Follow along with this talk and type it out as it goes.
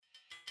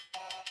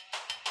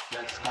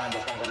That's kind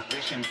of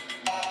conversation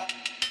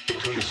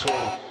to the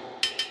soul.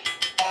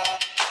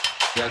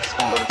 That's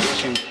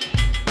conversation to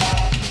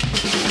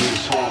the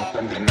soul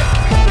and the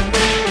night.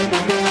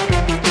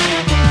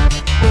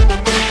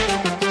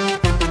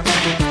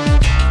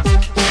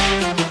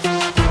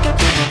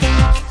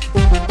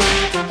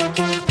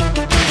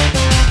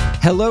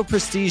 Hello,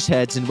 Prestige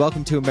Heads, and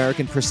welcome to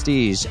American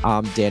Prestige.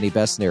 I'm Danny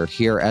Bessner,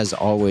 here as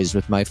always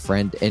with my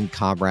friend and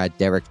comrade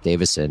Derek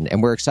Davison,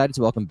 and we're excited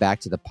to welcome back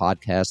to the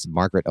podcast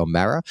Margaret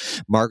O'Mara.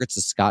 Margaret's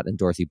the Scott and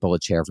Dorothy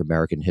Bullitt Chair of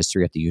American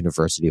History at the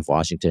University of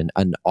Washington,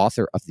 an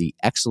author of the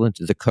excellent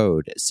The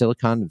Code,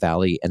 Silicon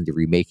Valley and the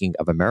Remaking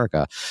of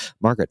America.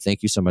 Margaret,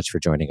 thank you so much for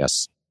joining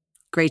us.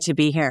 Great to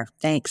be here.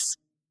 Thanks.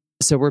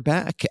 So we're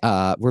back,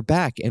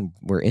 and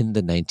we're in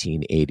the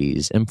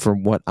 1980s. And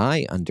from what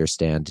I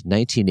understand,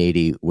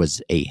 1980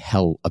 was a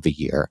hell of a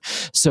year.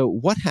 So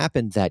what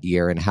happened that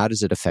year and how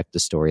does it affect the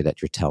story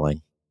that you're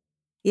telling?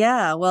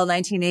 Yeah, well,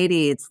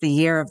 1980, it's the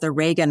year of the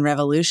Reagan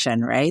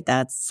Revolution, right?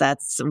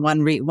 That's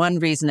one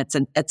reason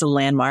it's a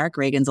landmark.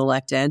 Reagan's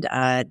elected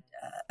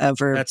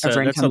over It's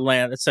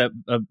a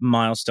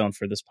milestone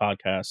for this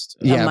podcast.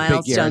 Yeah,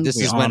 big year. This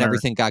is when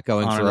everything got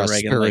going for us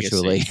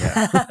spiritually.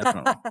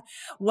 Yeah,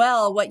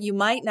 well, what you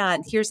might not,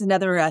 here's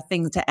another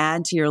thing to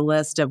add to your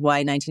list of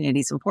why 1980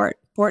 is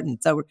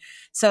important.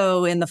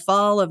 So in the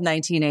fall of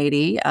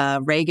 1980,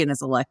 Reagan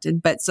is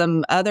elected, but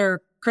some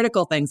other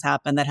critical things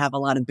happen that have a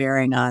lot of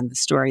bearing on the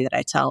story that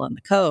I tell in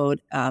The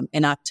Code.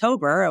 In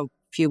October, a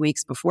few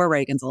weeks before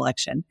Reagan's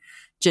election,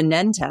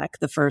 Genentech,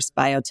 the first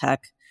biotech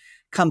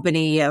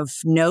company of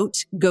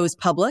note, goes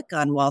public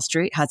on Wall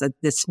Street, has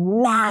this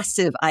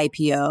massive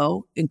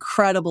IPO,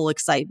 incredible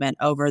excitement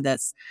over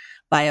this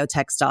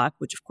biotech stock,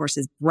 which of course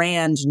is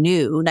brand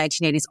new.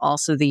 1980 is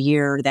also the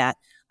year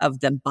of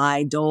the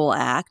Bayh-Dole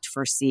Act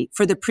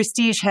for the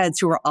prestige heads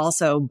who are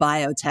also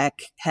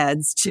biotech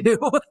heads too.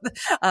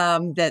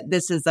 That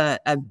this is a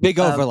big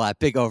overlap.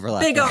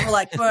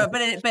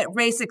 But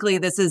basically,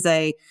 this is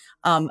a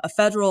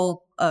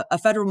federal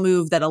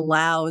move that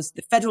allows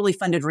the federally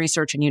funded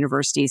research in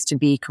universities to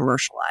be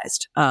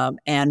commercialized,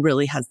 and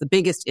really has the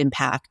biggest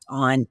impact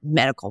on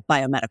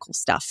biomedical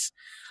stuff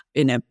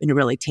in a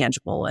really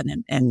tangible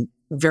and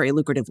very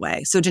lucrative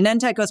way. So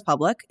Genentech goes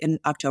public in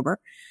October.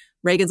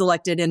 Reagan's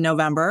elected in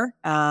November,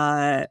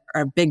 a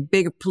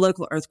big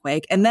political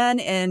earthquake. And then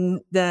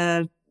in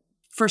the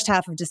first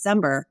half of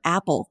December,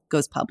 Apple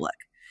goes public.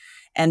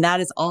 And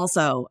that is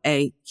also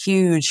a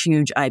huge,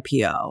 huge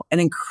IPO, an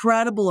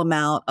incredible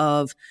amount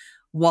of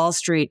Wall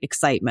Street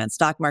excitement,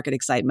 stock market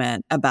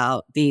excitement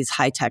about these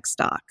high-tech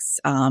stocks,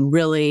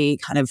 really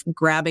kind of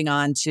grabbing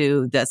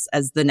onto this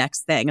as the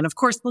next thing. And of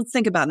course, let's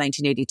think about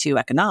 1982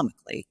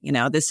 economically.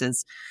 This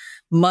is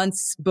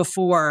months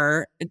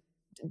before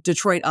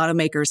Detroit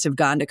automakers have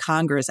gone to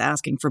Congress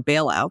asking for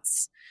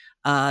bailouts.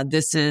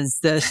 This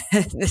is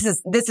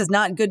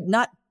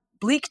not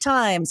bleak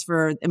times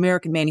for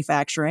American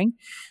manufacturing.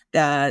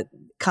 The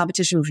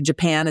competition with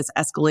Japan is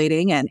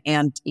escalating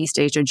and East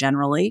Asia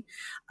generally.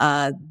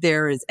 And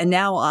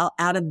now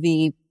out of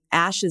the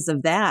ashes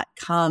of that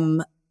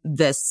come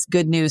this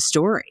good news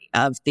story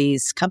of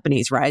these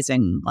companies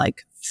rising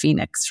like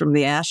phoenix from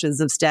the ashes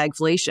of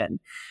stagflation,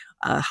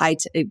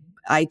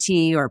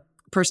 IT or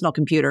personal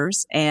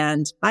computers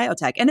and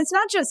biotech. And it's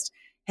not just,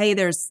 hey,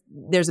 there's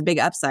a big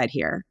upside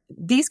here.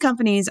 These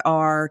companies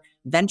are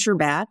venture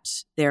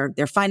backed. They're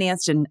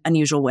financed in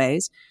unusual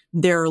ways.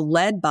 They're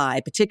led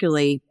by,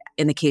 particularly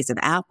in the case of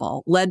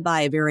Apple, led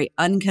by a very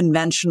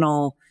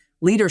unconventional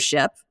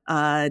leadership.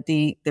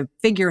 The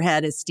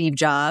figurehead is Steve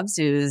Jobs,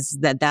 who's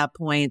at that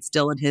point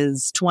still in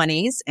his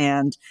 20s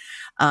and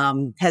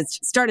has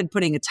started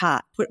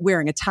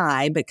wearing a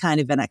tie, but kind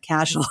of in a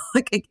casual.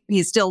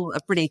 He's still a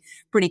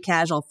pretty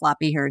casual,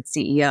 floppy-haired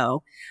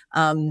CEO,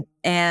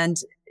 and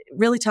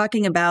really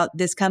talking about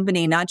this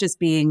company not just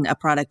being a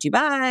product you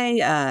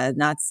buy.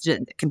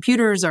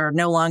 Computers are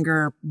no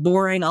longer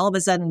boring. All of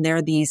a sudden,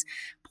 they're these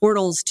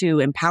portals to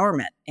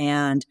empowerment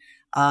and.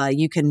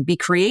 You can be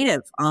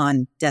creative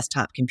on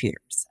desktop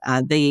computers.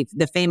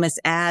 The famous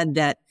ad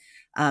that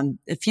a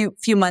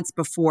few months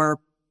before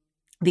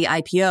the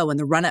IPO and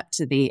the run up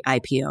to the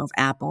IPO of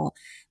Apple,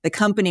 the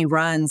company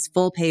runs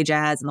full page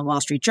ads in the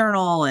Wall Street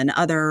Journal and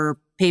other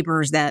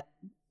papers that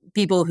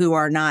people who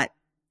are not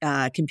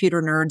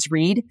computer nerds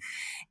read.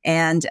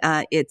 And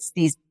it's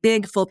these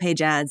big full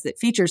page ads that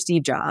feature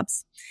Steve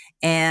Jobs.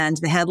 And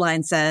the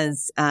headline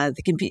says,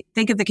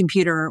 think of the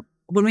computer.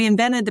 When we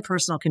invented the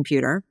personal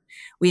computer,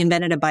 we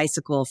invented a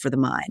bicycle for the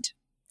mind.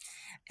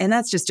 And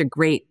that's just a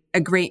great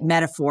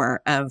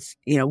metaphor of,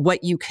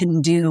 what you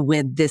can do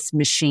with this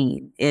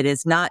machine. It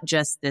is not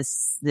just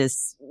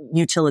this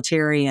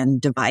utilitarian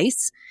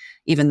device,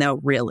 even though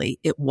really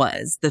it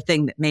was. The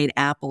thing that made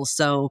Apple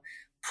so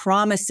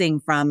promising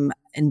from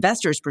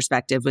investors'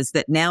 perspective was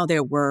that now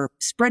there were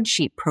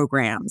spreadsheet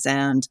programs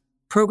and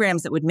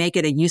programs that would make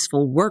it a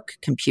useful work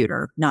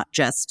computer, not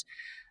just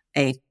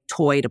a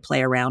toy to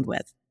play around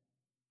with.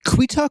 Could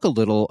we talk a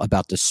little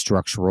about the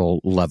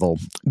structural level?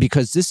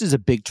 Because this is a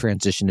big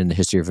transition in the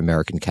history of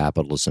American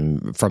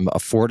capitalism from a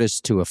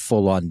Fordist to a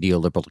full-on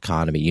neoliberal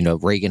economy. You know,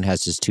 Reagan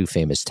has his two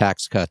famous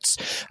tax cuts.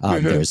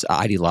 There's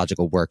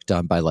ideological work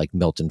done by like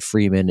Milton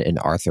Friedman and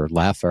Arthur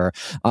Laffer.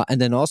 And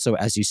then also,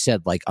 as you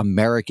said, like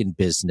American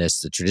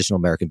business, the traditional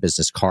American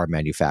business, car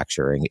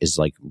manufacturing is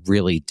like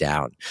really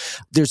down.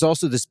 There's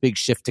also this big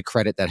shift to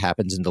credit that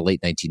happens in the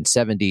late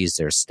 1970s.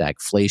 There's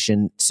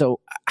stagflation. So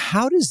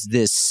how does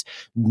this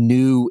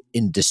new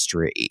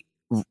industry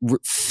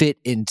fit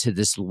into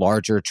this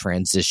larger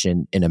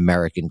transition in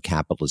American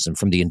capitalism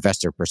from the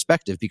investor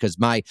perspective? Because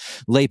my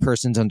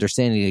layperson's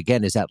understanding,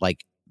 again, is that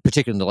like,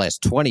 particularly in the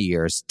last 20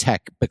 years,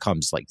 tech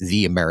becomes like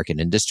the American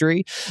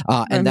industry.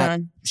 And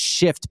that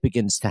shift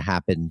begins to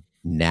happen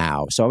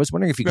now. So I was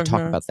wondering if you could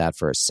talk about that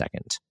for a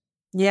second.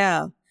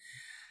 Yeah.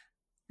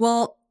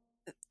 Well,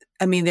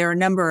 I mean, there are a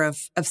number of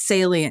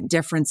salient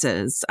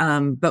differences,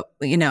 but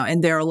you know,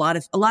 and there are a lot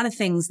of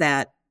things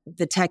that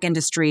the tech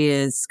industry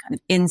is kind of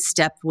in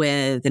step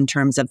with in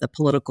terms of the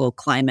political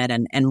climate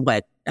and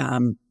what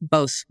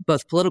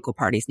both political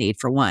parties need.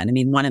 For one, I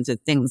mean, one of the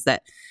things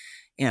that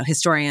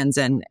historians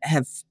and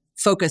have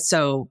focused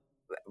so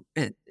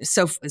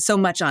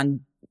much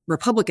on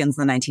Republicans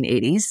in the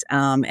 1980s,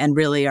 and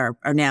really are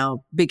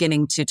now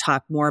beginning to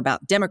talk more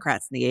about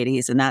Democrats in the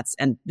 80s,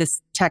 and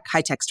this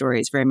high tech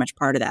story is very much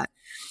part of that.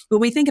 But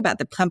we think about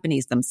the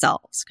companies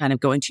themselves, kind of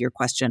going to your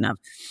question of,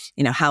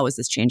 how is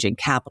this changing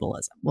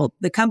capitalism? Well,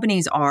 the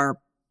companies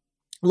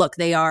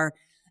they are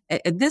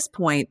at this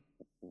point,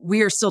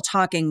 we are still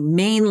talking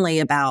mainly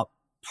about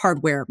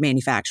hardware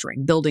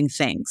manufacturing, building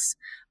things.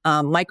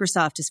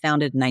 Microsoft is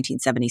founded in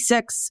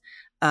 1976.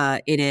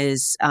 It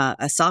is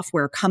a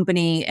software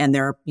company, and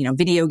there are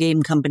video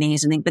game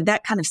companies and things, but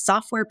that kind of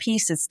software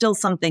piece is still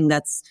something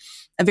that's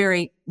a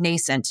very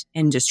nascent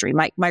industry.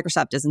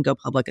 Microsoft doesn't go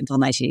public until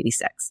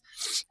 1986,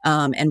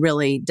 and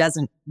really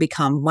doesn't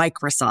become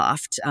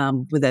Microsoft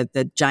with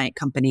the giant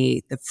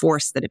company, the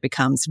force that it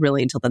becomes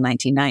really until the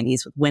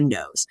 1990s with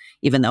Windows,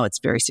 even though it's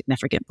very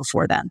significant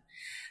before then.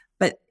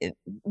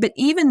 But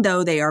even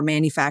though they are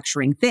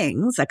manufacturing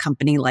things, a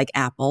company like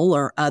Apple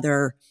or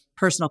other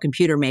personal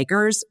computer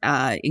makers,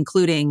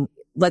 including,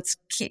 let's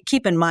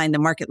keep in mind the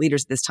market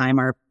leaders at this time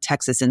are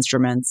Texas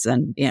Instruments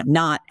and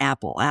not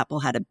Apple. Apple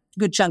had a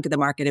good chunk of the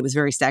market. It was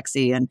very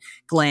sexy and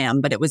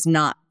glam, but it was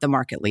not the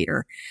market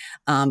leader.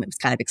 It was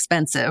kind of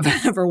expensive,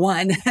 for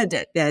one,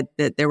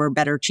 that there were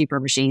better, cheaper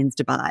machines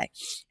to buy.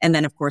 And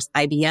then, of course,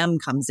 IBM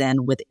comes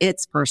in with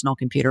its personal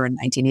computer in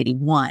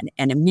 1981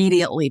 and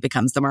immediately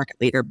becomes the market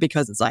leader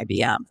because it's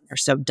IBM. They're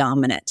so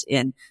dominant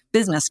in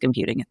business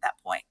computing at that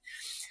point.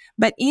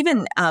 But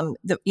even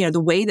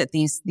the way that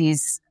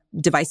these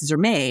devices are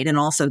made, and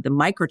also the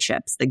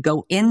microchips that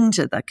go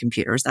into the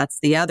computers, that's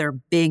the other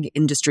big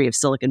industry of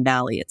Silicon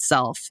Valley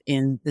itself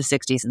in the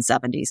 60s and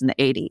 70s and the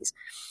 80s,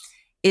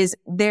 is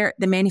the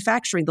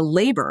manufacturing, the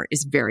labor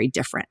is very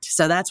different.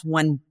 So that's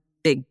one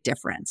big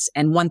difference.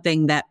 And one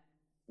thing that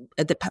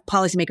the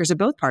policymakers of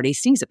both parties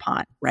seize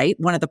upon, right?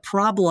 One of the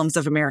problems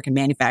of American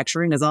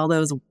manufacturing is all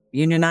those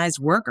unionized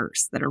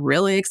workers that are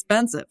really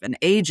expensive and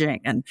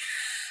aging and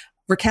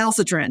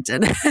recalcitrant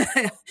and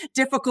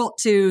difficult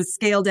to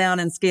scale down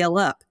and scale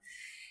up.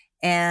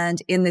 And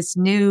in this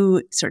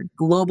new sort of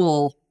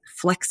global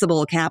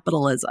flexible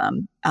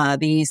capitalism,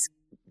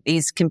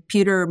 these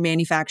computer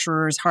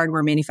manufacturers,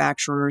 hardware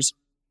manufacturers,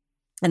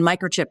 and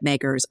microchip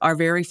makers are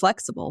very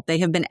flexible. They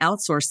have been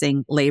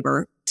outsourcing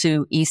labor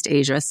to East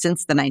Asia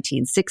since the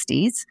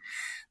 1960s.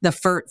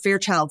 The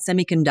Fairchild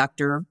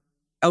Semiconductor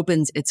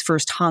opens its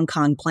first Hong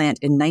Kong plant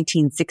in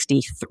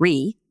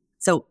 1963.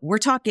 So we're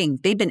talking,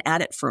 they've been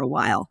at it for a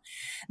while.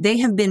 They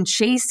have been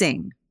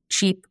chasing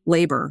cheap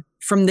labor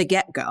from the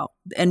get-go.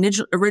 And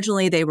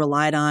originally they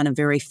relied on a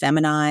very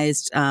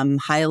feminized,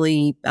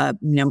 highly,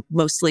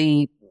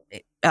 mostly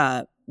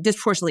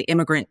disproportionately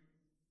immigrant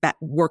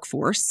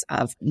workforce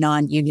of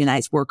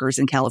non-unionized workers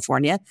in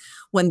California.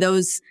 When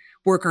those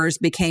workers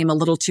became a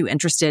little too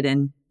interested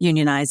in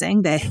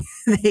unionizing,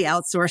 they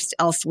outsourced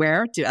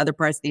elsewhere to other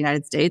parts of the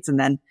United States and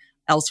then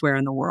elsewhere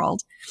in the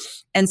world.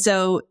 And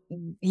so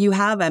you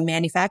have a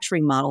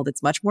manufacturing model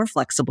that's much more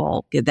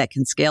flexible, that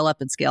can scale up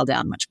and scale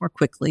down much more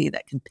quickly,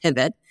 that can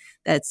pivot.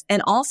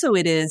 And also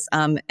it is,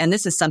 and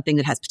this is something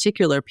that has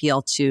particular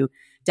appeal to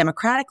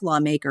Democratic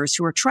lawmakers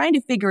who are trying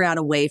to figure out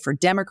a way for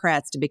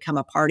Democrats to become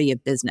a party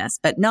of business,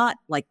 but not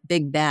like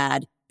big,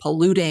 bad,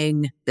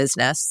 polluting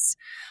business,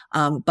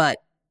 but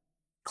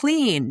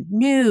clean,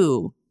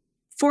 new,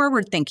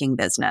 forward-thinking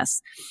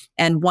business.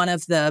 And one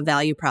of the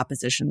value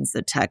propositions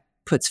that tech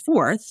puts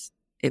forth,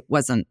 it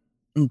wasn't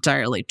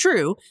entirely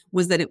true,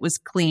 was that it was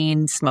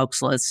clean,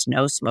 smokeless,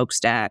 no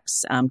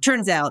smokestacks.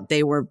 Turns out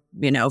they were,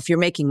 if you're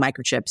making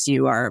microchips,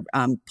 you are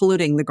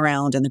polluting the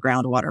ground and the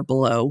groundwater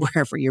below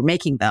wherever you're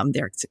making them.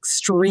 There's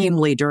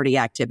extremely dirty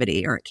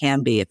activity, or it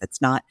can be if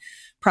it's not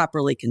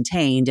properly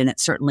contained. And it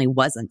certainly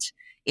wasn't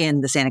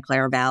in the Santa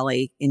Clara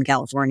Valley in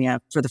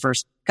California for the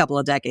first couple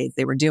of decades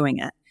they were doing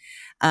it.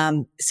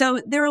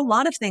 So there are a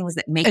lot of things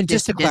that make And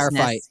this just to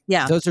clarify,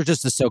 yeah, those are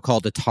just the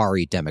so-called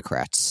Atari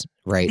Democrats,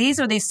 right? these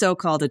are the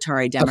so-called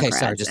Atari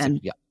Democrats. Okay,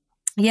 sorry,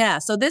 Yeah,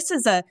 so this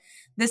is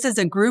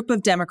a group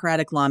of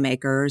Democratic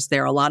lawmakers.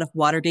 There are a lot of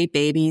Watergate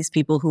babies,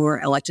 people who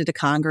were elected to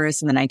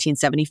Congress in the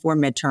 1974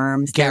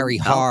 midterms. Gary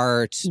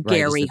Hart.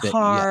 Gary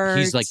Hart.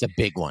 He's like the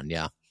big one,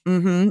 yeah.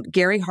 Mm-hmm.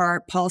 Gary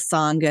Hart, Paul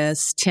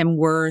Tsongas, Tim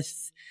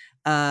Wirth.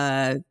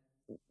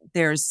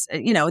 There's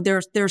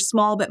they're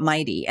small but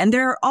mighty. And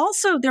they're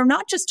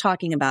not just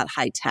talking about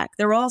high tech.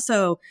 They're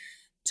also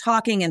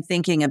talking and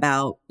thinking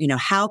about,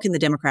 how can the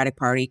Democratic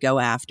Party go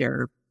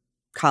after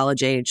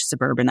college-age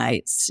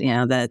suburbanites,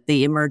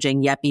 the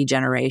emerging yuppie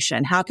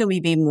generation? How can we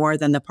be more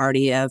than the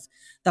party of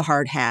the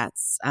hard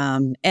hats?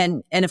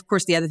 And of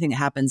course, the other thing that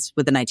happens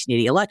with the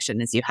 1980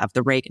 election is you have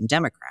the Reagan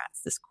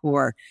Democrats, this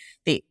core,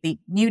 the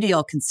New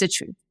Deal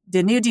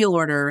the New Deal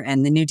order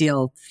and the New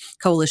Deal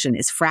coalition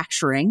is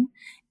fracturing,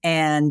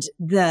 and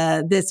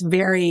the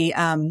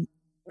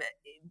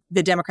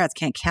Democrats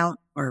can't count,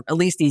 or at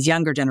least these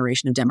younger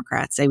generation of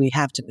Democrats say we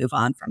have to move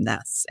on from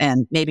this.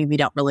 And maybe we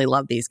don't really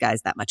love these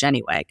guys that much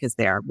anyway, because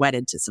they are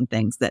wedded to some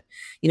things that,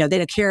 they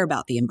don't care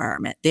about the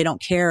environment. They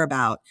don't care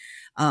about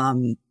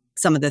some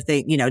of the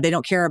things, they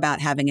don't care about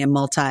having a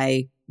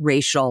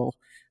multiracial,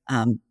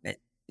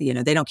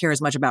 they don't care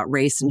as much about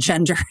race and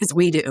gender as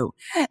we do.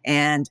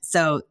 And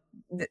so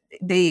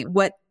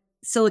what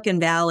Silicon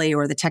Valley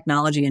or the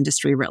technology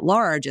industry writ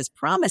large is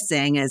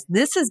promising is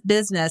this is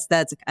business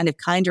that's kind of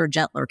kinder,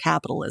 gentler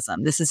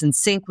capitalism. This is in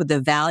sync with the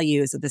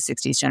values of the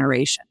 60s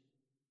generation.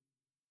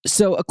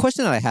 So a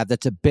question that I have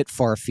that's a bit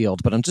far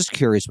afield, but I'm just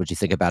curious what you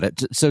think about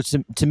it. So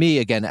to me,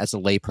 again, as a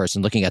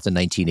layperson looking at the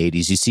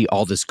 1980s, you see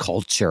all this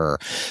culture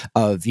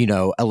of,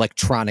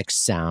 electronic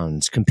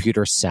sounds,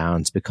 computer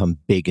sounds become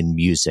big in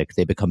music.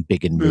 They become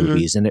big in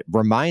movies. And it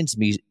reminds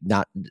me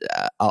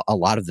a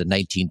lot of the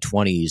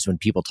 1920s when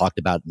people talked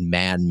about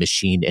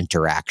man-machine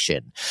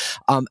interaction.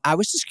 I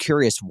was just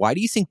curious, why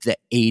do you think the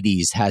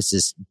 80s has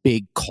this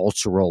big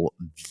cultural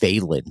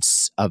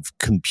valence of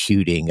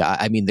computing?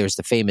 I mean, there's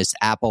the famous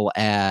Apple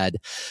ad,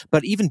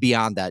 but even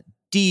beyond that,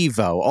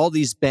 Devo, all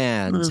these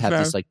bands have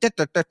this like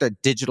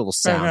digital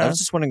sound. I was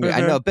just wondering,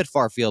 I know a bit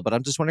far afield, but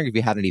I'm just wondering if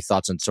you had any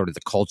thoughts on sort of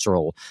the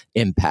cultural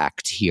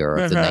impact here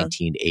of the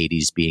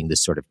 1980s being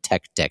this sort of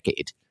tech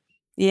decade.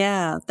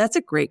 Yeah, that's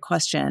a great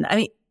question. I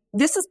mean,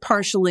 this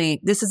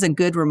is a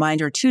good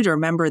reminder too, to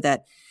remember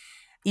that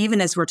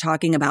even as we're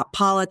talking about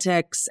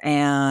politics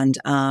and,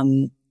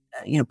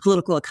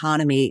 political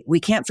economy, we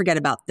can't forget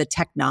about the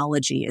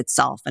technology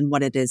itself and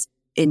what it is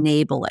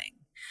enabling.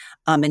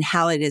 And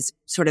how it is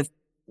sort of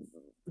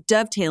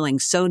dovetailing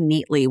so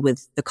neatly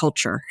with the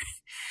culture.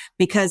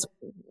 Because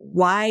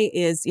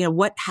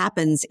what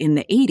happens in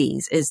the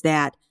 80s is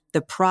that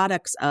the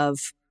products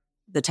of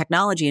the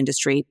technology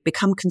industry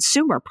become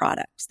consumer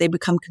products. They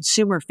become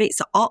consumer face.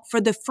 So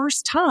for the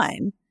first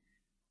time,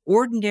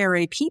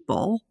 ordinary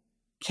people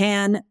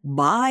can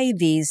buy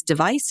these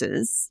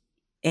devices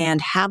and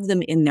have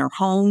them in their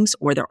homes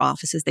or their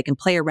offices. They can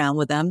play around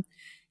with them.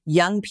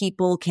 Young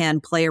people can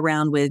play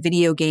around with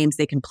video games.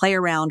 They can play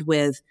around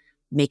with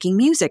making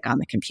music on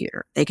the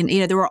computer. They can,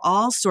 there were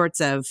all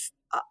sorts of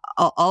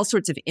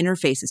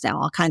interfaces now,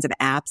 all kinds of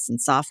apps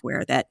and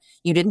software that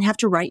you didn't have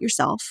to write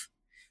yourself,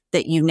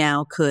 that you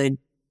now could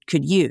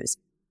use.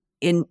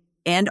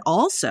 And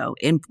also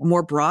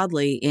more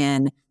broadly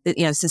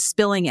so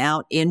spilling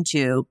out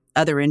into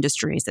other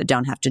industries that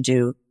don't have to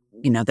do,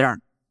 that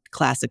aren't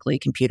classically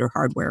computer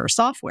hardware or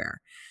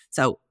software.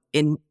 So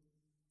in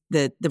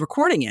the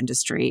recording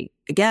industry,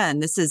 again,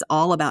 this is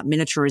all about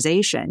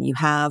miniaturization. You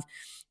have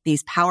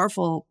these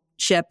powerful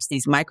chips,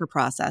 these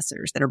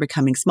microprocessors that are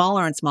becoming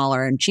smaller and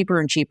smaller and cheaper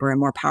and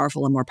more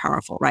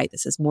powerful, right?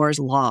 This is Moore's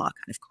law,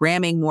 kind of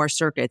cramming more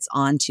circuits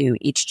onto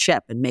each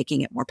chip and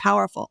making it more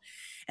powerful.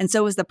 And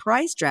so as the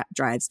price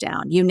drives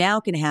down, you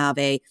now can have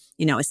a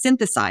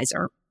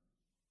synthesizer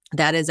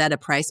that is at a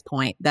price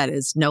point that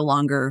is no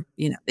longer,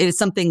 it is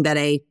something that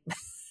a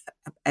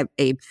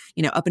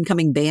up and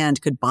coming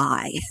band could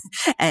buy.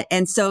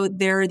 And so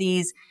there are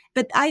these,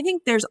 but I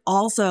think there's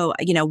also,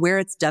 where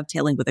it's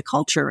dovetailing with the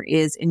culture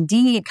is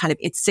indeed kind of,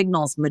 it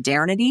signals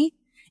modernity.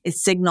 It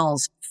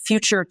signals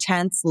future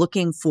tense,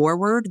 looking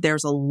forward.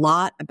 There's a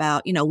lot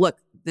about, look,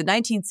 the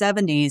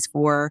 1970s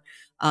for,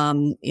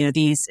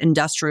 these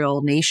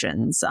industrial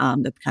nations,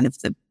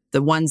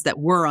 the ones that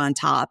were on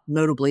top,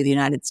 notably the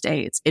United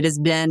States. It has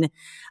been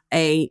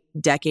a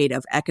decade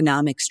of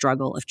economic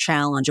struggle, of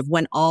challenge, of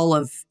when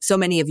so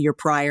many of your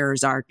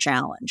priors are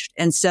challenged.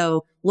 And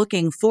so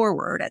looking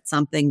forward at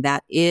something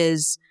that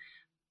is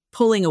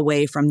pulling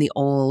away from the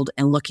old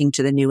and looking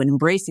to the new and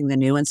embracing the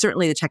new. And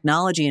certainly the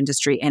technology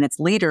industry and its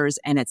leaders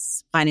and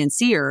its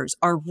financiers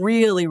are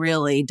really,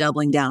 really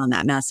doubling down on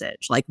that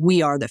message. Like,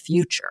 we are the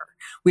future.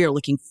 We are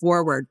looking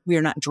forward. We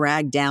are not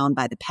dragged down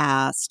by the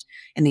past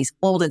and these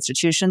old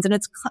institutions. And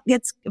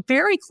it's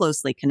very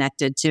closely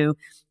connected to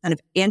kind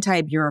of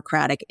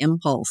anti-bureaucratic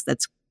impulse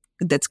that's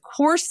that's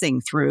coursing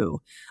through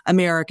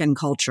American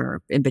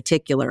culture in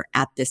particular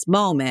at this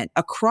moment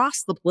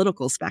across the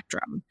political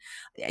spectrum.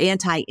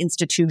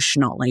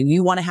 Anti-institutional, like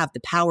you want to have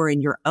the power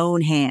in your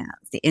own hands.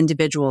 The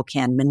individual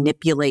can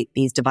manipulate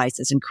these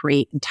devices and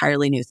create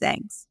entirely new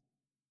things.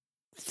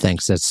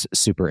 Thanks. That's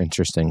super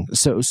interesting.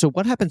 So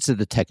what happens to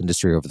the tech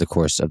industry over the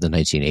course of the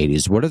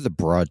 1980s? What are the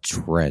broad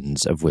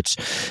trends of which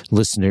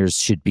listeners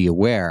should be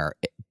aware,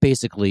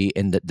 basically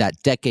in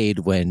that decade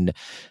when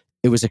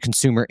it was a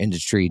consumer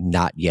industry,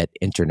 not yet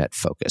internet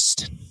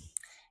focused?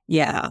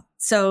 Yeah.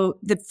 So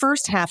the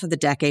first half of the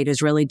decade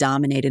is really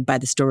dominated by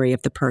the story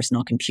of the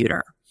personal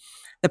computer.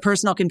 The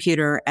personal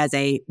computer as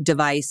a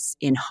device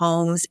in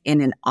homes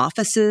and in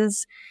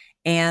offices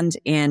and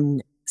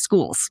in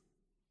schools.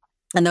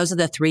 And those are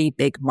the three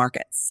big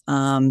markets,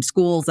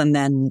 schools and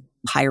then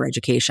higher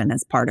education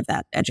as part of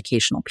that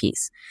educational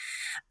piece.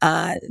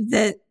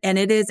 There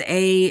is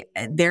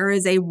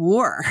a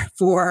war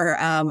for,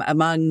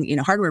 among,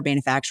 hardware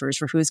manufacturers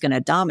for who's going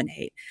to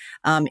dominate.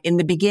 In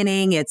the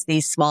beginning, it's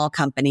these small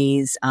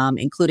companies,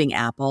 including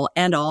Apple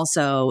and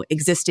also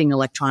existing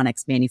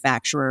electronics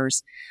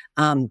manufacturers,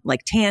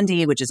 like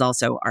Tandy, which is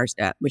also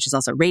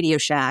Radio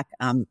Shack.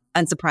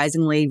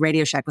 Unsurprisingly,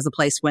 Radio Shack was a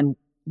place when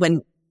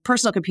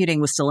personal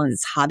computing was still in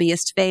its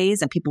hobbyist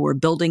phase and people were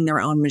building their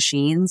own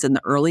machines in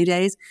the early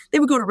days. They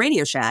would go to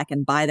Radio Shack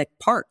and buy the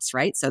parts,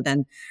 right? So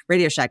then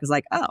Radio Shack was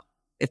like, oh,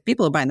 if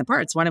people are buying the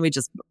parts, why don't we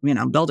just,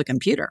 build a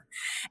computer?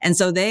 And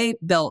so they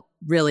built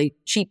really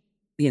cheap,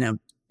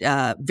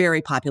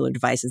 very popular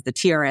devices, the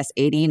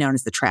TRS-80, known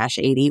as the Trash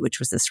 80, which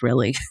was this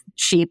really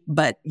cheap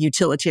but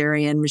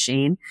utilitarian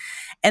machine.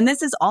 And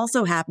this is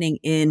also happening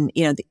in,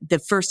 the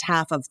first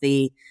half of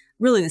the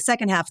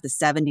second half of the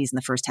 70s and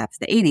the first half of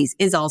the 80s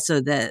is also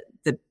the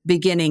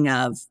beginning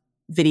of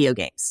video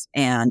games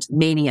and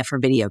mania for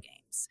video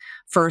games.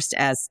 First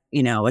as,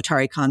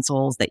 Atari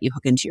consoles that you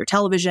hook into your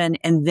television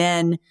and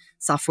then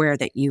software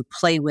that you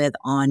play with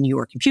on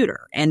your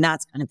computer. And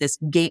that's kind of this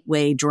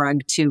gateway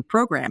drug to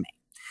programming.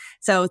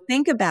 So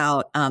think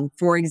about,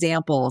 for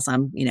example,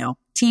 some,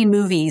 teen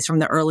movies from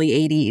the early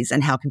 80s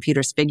and how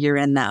computers figure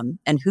in them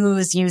and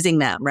who's using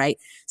them, right?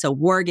 So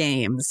War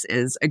Games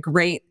is a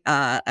great,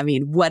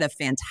 what a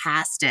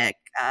fantastic,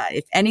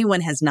 if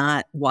anyone has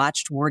not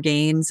watched War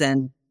Games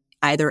and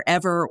either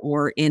ever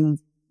or in,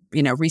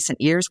 recent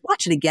years,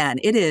 watch it again.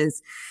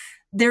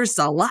 There's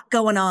a lot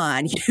going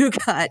on. You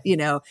got,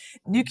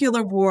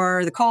 nuclear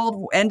war,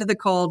 the end of the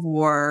Cold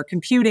War,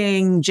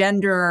 computing,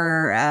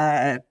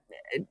 gender,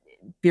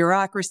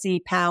 bureaucracy,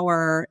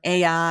 power,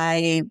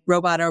 AI,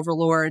 robot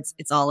overlords.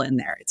 It's all in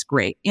there. It's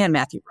great. And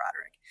Matthew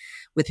Broderick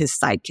with his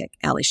sidekick,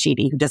 Ali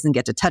Sheedy, who doesn't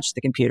get to touch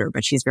the computer,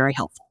 but she's very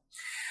helpful.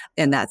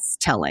 And that's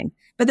telling.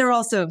 But there are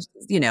also,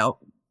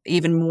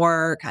 even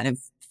more kind of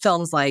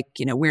films like,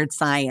 Weird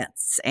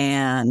Science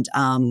and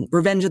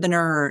Revenge of the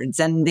Nerds.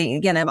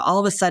 And all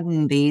of a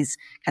sudden, these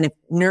kind of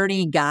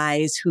nerdy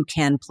guys who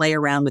can play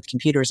around with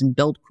computers and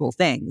build cool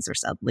things are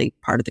suddenly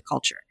part of the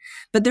culture.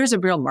 But there's a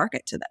real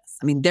market to this.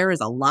 I mean, there is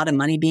a lot of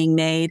money being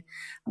made.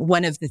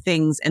 One of the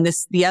things, and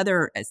the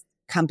other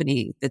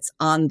company that's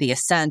on the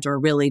ascent or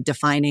really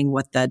defining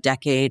what the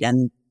decade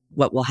and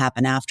what will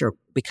happen after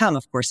become,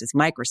 of course, is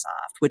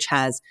Microsoft, which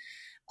has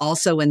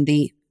also in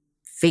the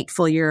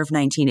fateful year of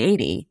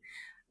 1980,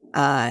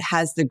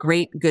 has the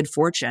great good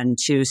fortune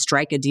to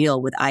strike a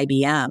deal with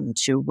IBM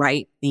to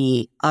write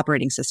the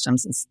operating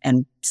systems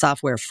and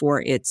software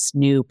for its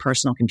new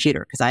personal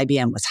computer, because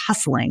IBM was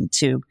hustling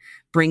to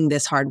bring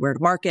this hardware to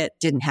market,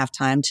 didn't have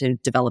time to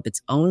develop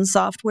its own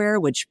software,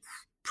 which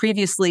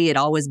previously it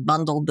always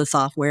bundled the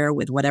software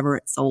with whatever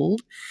it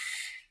sold.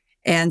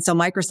 And so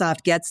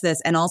Microsoft gets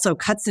this and also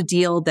cuts a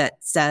deal that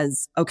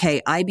says,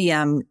 okay,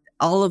 IBM,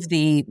 all of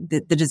the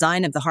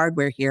design of the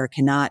hardware here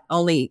cannot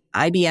only,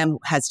 IBM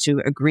has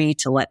to agree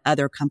to let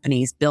other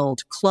companies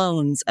build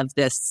clones of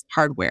this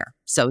hardware.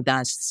 So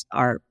that's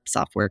our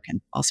software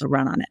can also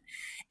run on it.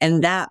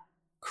 And that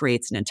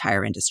creates an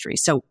entire industry.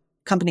 So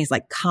companies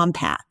like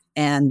Compaq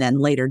and then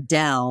later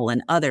Dell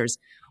and others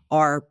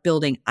are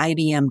building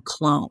IBM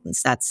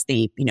clones. That's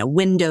the,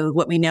 Windows,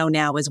 what we know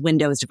now as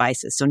Windows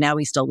devices. So now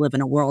we still live in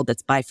a world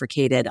that's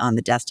bifurcated on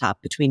the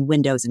desktop between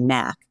Windows and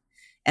Mac.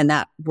 And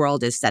that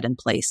world is set in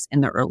place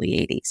in the early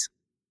 80s.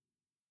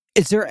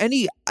 Is there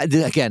any,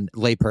 again,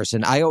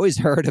 layperson, I always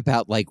heard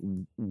about like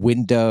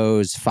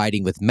Windows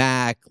fighting with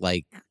Mac,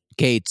 like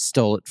Gates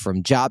stole it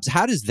from Jobs.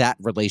 How does that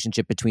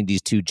relationship between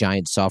these two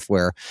giant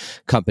software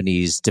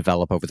companies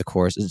develop over the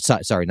course,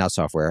 sorry, not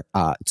software,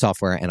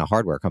 software and a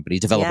hardware company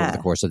develop over the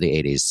course of the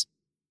 80s?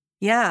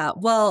 Yeah.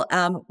 Well,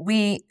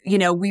 we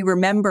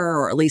remember,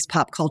 or at least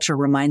pop culture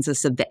reminds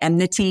us of the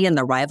enmity and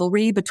the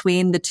rivalry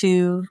between the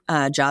two,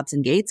 Jobs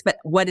and Gates. But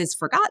what is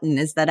forgotten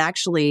is that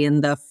actually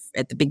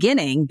at the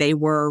beginning, they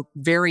were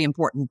very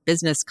important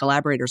business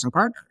collaborators and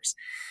partners,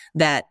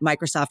 that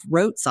Microsoft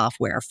wrote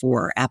software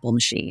for Apple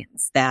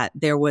machines, that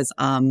there was,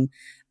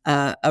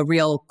 a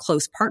real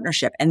close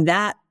partnership. And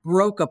that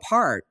broke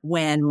apart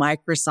when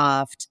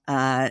Microsoft,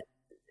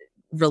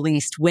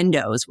 released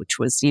Windows, which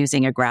was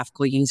using a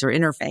graphical user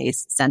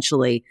interface,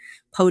 essentially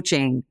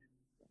poaching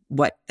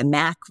what the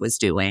Mac was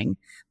doing.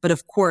 But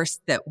of course,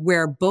 that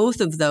where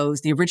both of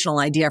those, the original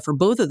idea for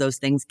both of those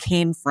things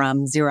came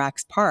from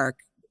Xerox PARC,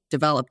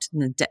 developed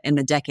in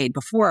the decade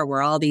before,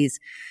 where all these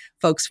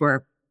folks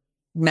were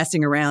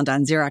messing around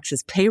on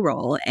Xerox's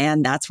payroll,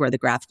 and that's where the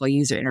graphical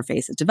user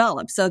interface is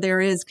developed. So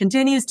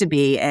continues to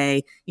be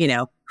a,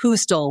 who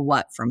stole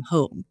what from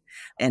whom.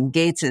 And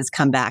Gates has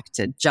come back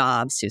to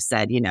Jobs, who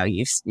said,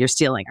 you're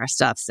stealing our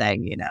stuff,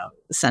 saying,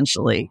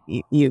 essentially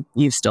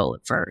you stole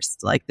it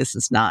first. Like, this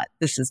is not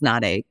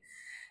a,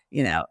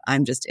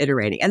 I'm just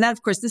iterating. And that,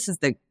 of course, this is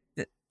the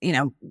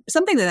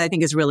something that I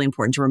think is really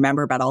important to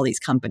remember about all these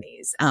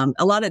companies. There's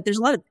a lot of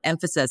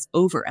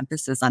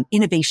overemphasis on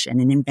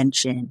innovation and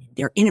invention.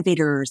 They're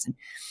innovators,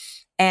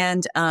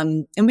 and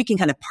we can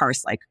kind of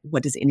parse, like,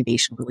 what does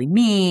innovation really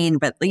mean?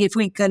 But if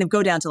we kind of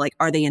go down to, like,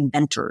 are they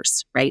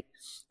inventors, right?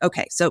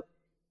 Okay, so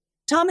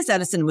Thomas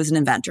Edison was an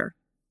inventor.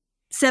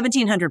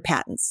 1,700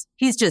 patents.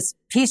 He's just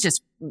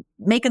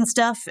making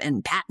stuff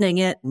and patenting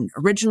it and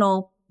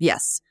original.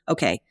 Yes.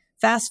 Okay.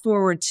 Fast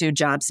forward to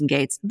Jobs and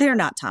Gates. They're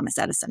not Thomas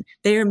Edison.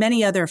 They are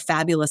many other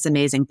fabulous,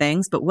 amazing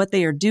things, but what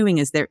they are doing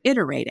is they're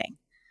iterating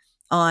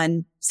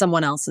on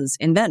someone else's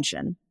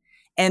invention,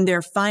 and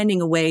they're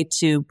finding a way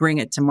to bring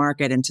it to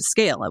market and to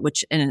scale it,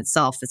 which in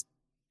itself is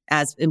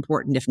as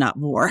important, if not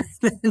more,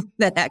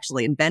 than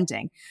actually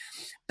inventing.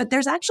 But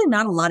there's actually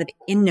not a lot of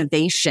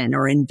innovation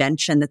or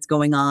invention that's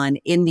going on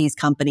in these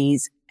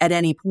companies at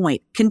any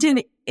point.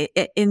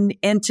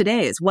 And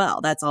today as well,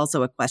 that's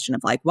also a question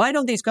of, like, why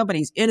don't these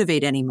companies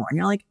innovate anymore? And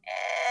you're like,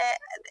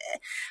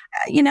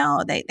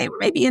 they were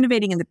maybe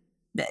innovating in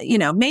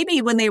the,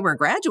 maybe when they were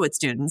graduate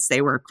students,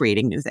 they were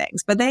creating new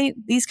things. But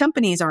these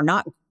companies are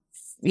not,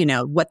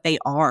 what they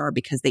are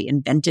because they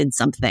invented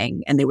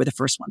something and they were the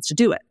first ones to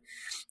do it.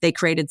 They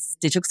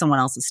took someone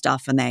else's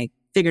stuff and they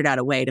figured out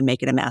a way to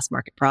make it a mass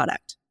market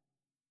product.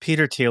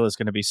 Peter Thiel is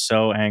going to be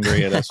so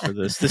angry at us for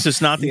this. This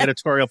is not the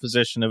editorial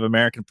position of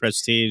American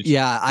Prestige.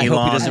 Yeah, I Elon,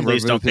 hope he doesn't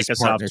please don't remove pick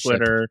his us off partnership.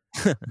 Twitter.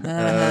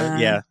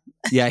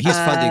 Yeah, he's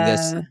funding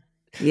this.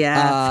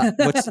 Yeah.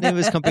 What's the name of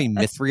his company?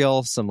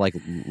 Mithril, some like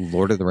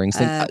Lord of the Rings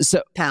thing.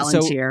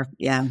 Palantir.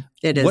 Yeah,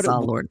 it is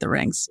all Lord of the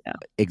Rings. Yeah.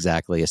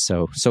 Exactly.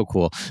 So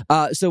cool.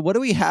 So what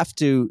do we have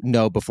to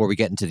know before we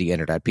get into the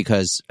internet?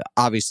 Because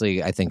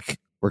obviously, I think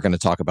we're going to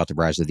talk about the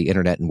rise of the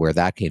internet and where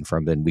that came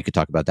from, and we could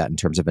talk about that in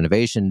terms of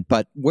innovation.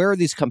 But where are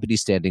these companies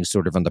standing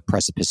sort of on the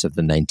precipice of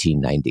the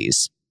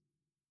 1990s?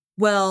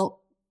 Well,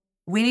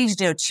 we need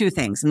to know two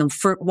things. And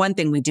the one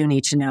thing we do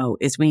need to know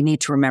is we need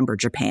to remember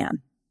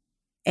Japan.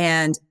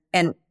 And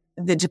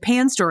the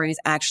Japan story is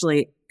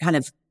actually kind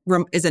of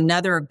is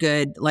another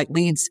good,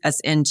 leads us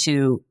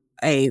into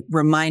a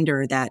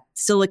reminder that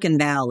Silicon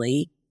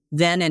Valley,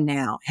 then and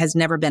now, has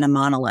never been a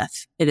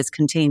monolith. It has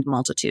contained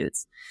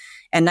multitudes.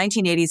 And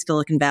 1980s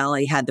Silicon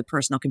Valley had the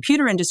personal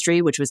computer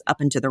industry, which was up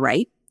and to the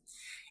right.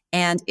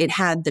 And it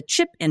had the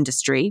chip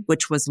industry,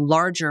 which was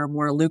larger,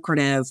 more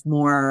lucrative,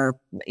 more,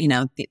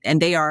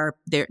 and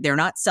they're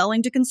not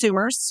selling to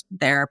consumers.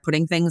 They're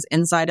putting things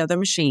inside other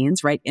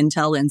machines, right?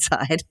 Intel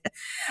inside.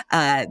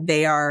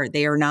 They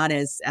are not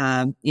as,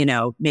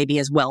 maybe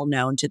as well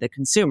known to the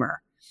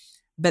consumer,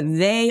 but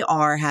they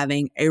are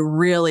having a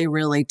really,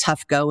 really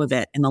tough go of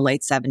it in the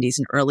late 70s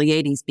and early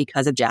 80s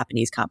because of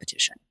Japanese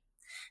competition.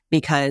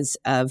 Because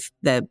of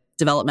the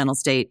developmental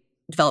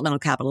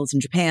capitalism,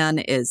 Japan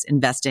is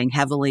investing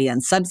heavily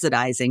in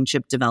subsidizing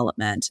chip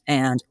development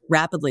and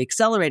rapidly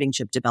accelerating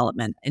chip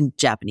development in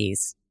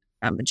Japanese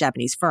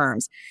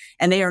firms.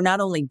 And they are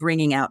not only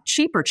bringing out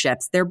cheaper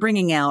chips, they're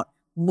bringing out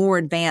more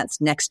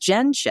advanced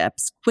next-gen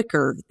chips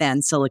quicker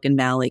than Silicon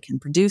Valley can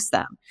produce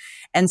them.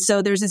 And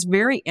so there's this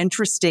very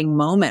interesting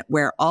moment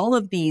where all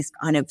of these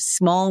kind of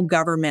small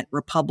government,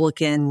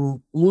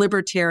 Republican,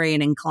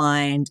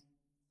 libertarian-inclined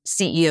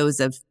CEOs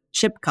of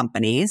chip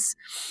companies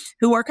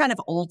who are kind of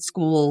old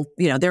school,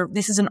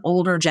 this is an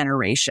older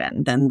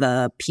generation than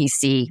the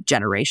PC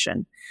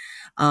generation.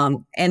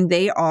 And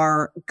they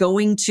are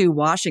going to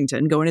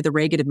Washington, going to the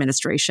Reagan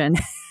administration,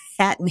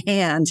 hat in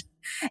hand,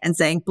 and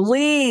saying,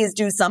 please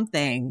do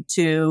something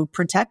to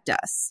protect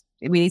us.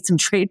 We need some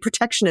trade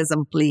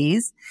protectionism,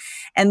 please.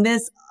 And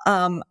this,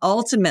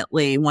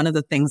 ultimately, one of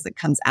the things that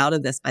comes out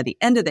of this by the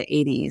end of the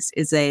 80s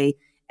is a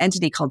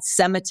entity called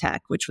Sematech,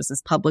 which was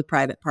this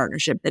public-private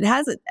partnership that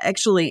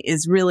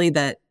is really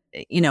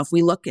if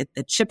we look at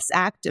the CHIPS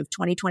Act of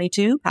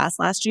 2022 passed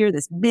last year,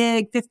 this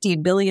big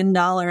 $50 billion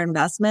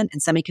investment in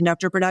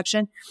semiconductor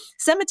production.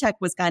 Sematech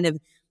was kind of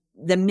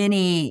the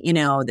mini,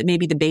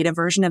 maybe the beta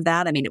version of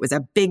that. I mean, it was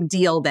a big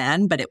deal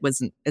then, but it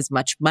wasn't as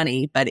much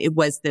money, but it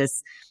was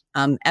this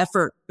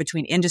effort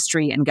between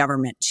industry and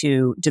government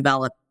to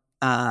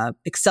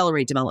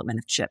accelerate development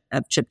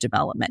of chip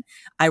development.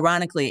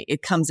 Ironically,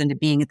 it comes into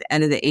being at the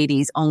end of the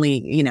 80s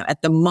only,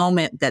 at the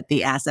moment that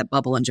the asset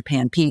bubble in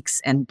Japan peaks.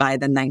 And by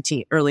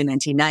the early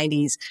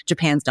 1990s,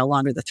 Japan's no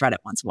longer the threat it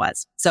once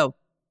was. So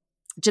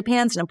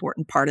Japan's an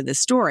important part of this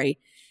story.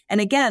 And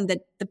again, the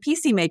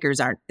PC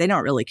makers they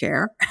don't really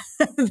care.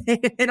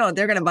 they're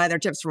going to buy their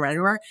chips from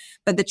anywhere,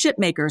 but the chip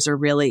makers are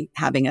really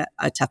having a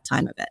tough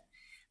time of it.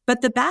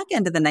 But the back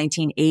end of the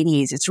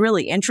 1980s, it's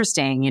really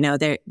interesting.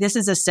 This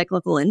is a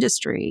cyclical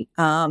industry.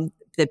 The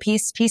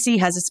PC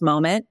has its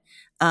moment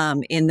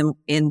in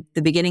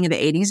the beginning of the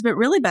 80s, but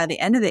really by the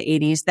end of the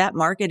 80s, that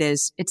market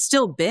it's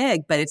still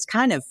big, but it's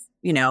kind of,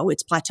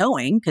 it's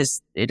plateauing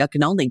because it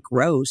can only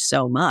grow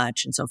so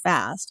much and so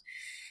fast.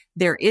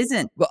 There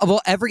isn't.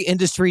 Well, every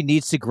industry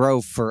needs to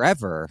grow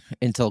forever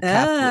until turns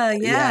out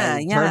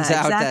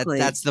exactly.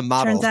 that's the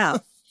model. Turns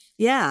out,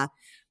 yeah.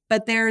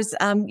 But there's,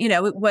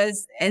 it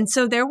was, and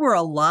so there were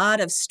a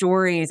lot of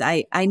stories.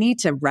 I need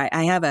to write.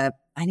 I have a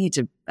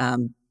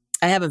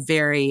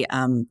very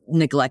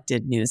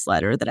neglected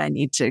newsletter that I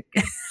need to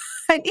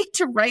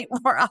write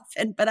more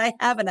often. But I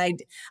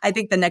haven't. I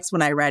think the next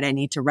one I write, I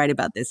need to write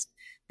about this.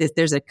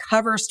 There's a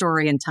cover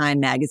story in Time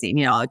magazine.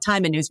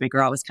 Time and Newsweek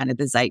are always kind of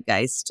the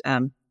zeitgeist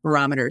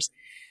barometers.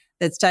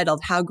 That's titled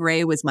 "How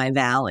Gray Was My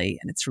Valley,"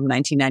 and it's from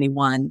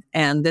 1991.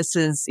 And this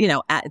is,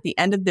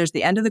 there's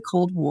the end of the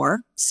Cold War.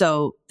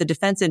 So the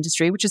defense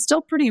industry, which is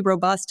still pretty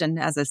robust and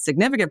has a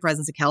significant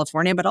presence in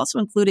California, but also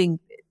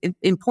important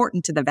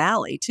to the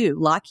Valley too.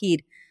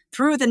 Lockheed,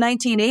 through the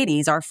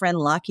 1980s, our friend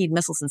Lockheed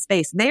Missiles and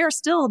Space, they are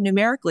still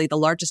numerically the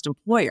largest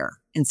employer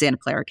in Santa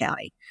Clara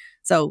County.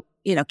 So,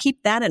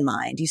 keep that in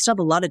mind. You still have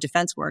a lot of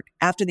defense work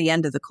after the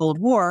end of the Cold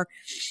War.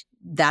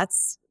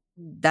 That's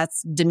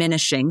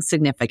diminishing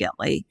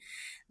significantly.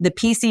 The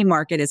PC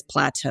market is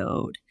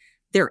plateaued.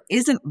 There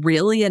isn't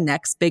really a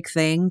next big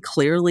thing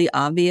clearly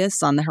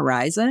obvious on the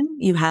horizon.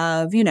 You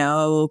have,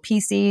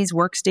 PCs,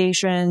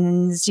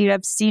 workstations, you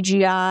have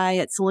CGI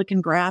at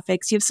Silicon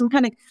Graphics, you have some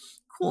kind of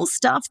cool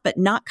stuff, but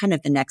not kind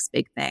of the next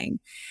big thing.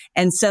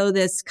 And so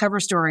this cover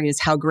story is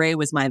How Gray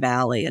Was My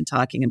Valley, and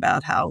talking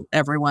about how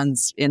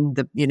everyone's in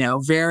the,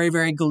 very,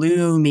 very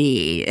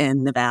gloomy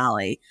in the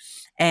valley.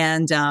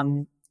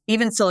 And,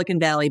 even Silicon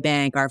Valley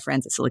Bank, our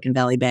friends at Silicon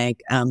Valley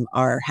Bank,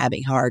 are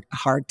having a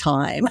hard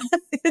time.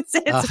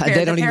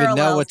 They don't even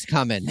know what's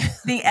coming.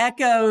 The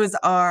echoes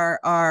are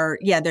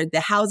they're the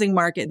housing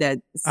market.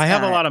 I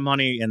have a lot of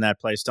money in that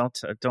place. Don't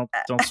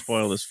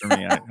spoil this for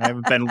me. I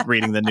haven't been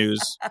reading the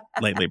news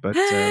lately, but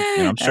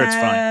I'm sure it's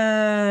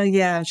fine.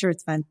 Yeah, I'm sure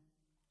it's fine.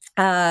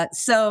 It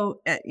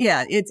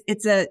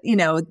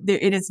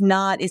is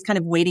not. It's kind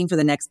of waiting for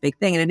the next big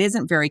thing, and it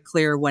isn't very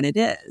clear when it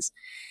is.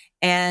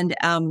 And,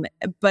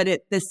 but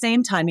at the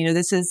same time,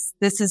 this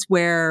is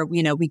where,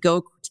 we go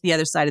to the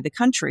other side of the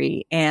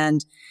country,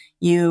 and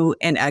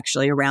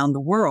actually around the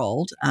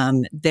world,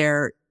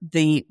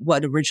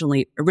 what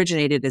originally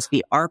originated as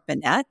the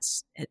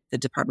ARPANET at the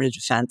Department of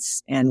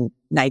Defense in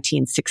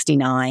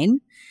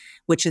 1969,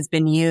 which has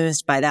been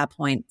used by that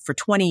point for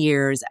 20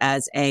 years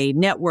as a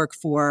network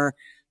for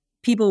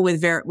people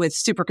with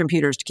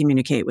supercomputers to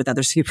communicate with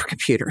other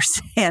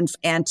supercomputers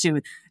and to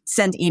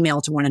send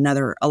email to one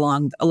another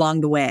along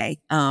the way.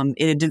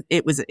 It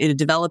had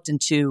developed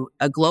into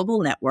a global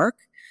network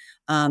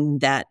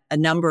that a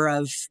number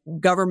of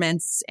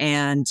governments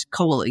and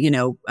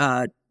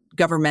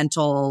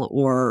governmental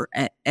or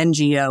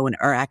NGO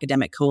or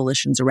academic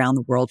coalitions around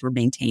the world were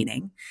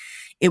maintaining.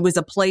 It was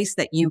a place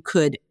that you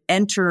could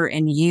enter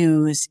and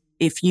use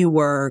if you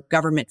were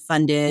government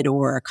funded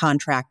or a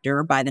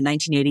contractor. By the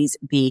 1980s,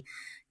 the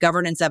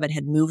governance of it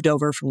had moved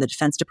over from the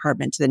Defense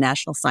Department to the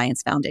National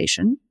Science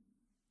Foundation.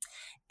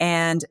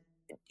 And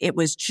it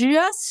was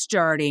just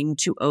starting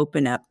to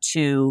open up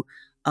to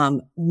what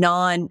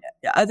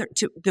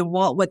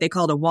they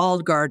called a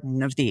walled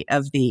garden of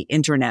the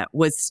internet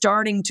was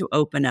starting to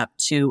open up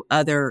to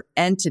other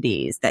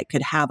entities that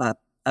could have a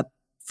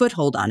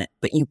foothold on it,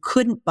 but you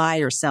couldn't buy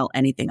or sell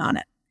anything on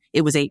it.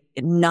 It was a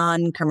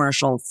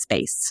non-commercial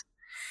space.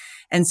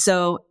 And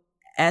so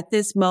at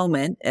this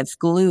moment of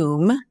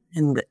gloom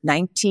in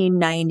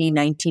 1990,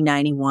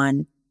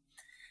 1991,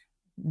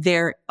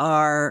 there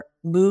are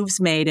moves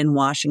made in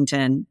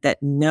Washington that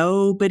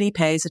nobody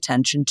pays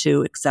attention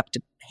to except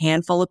a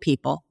handful of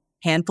people,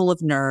 handful of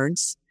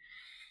nerds.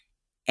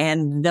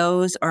 And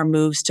those are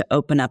moves to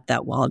open up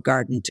that walled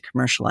garden to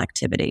commercial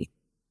activity.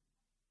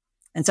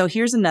 And so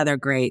here's another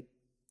great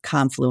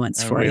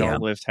confluence for you. And we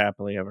all lived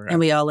happily ever after. And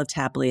we all lived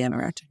happily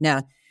ever after.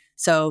 Now,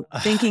 so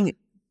thinking,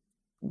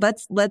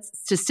 let's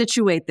to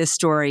situate this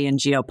story in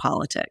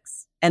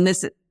geopolitics. And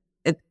this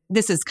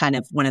is kind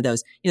of one of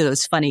those,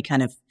 those funny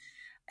kind of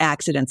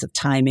accidents of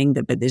timing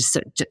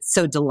that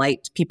so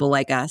delight people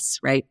like us,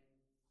 right?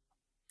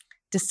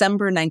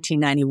 December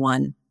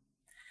 1991.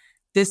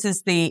 This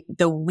is the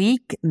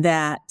week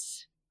that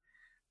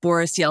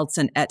Boris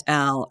Yeltsin et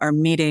al. Are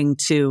meeting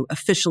to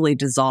officially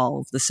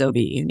dissolve the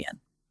Soviet Union.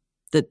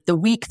 The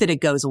week that it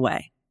goes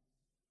away.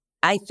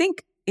 I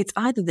think it's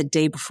either the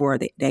day before or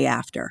the day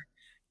after.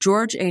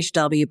 George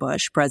H.W.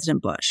 Bush,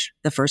 President Bush,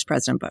 the first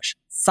President Bush,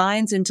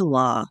 signs into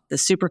law the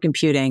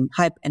Supercomputing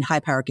and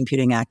High-Power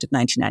Computing Act of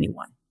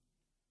 1991.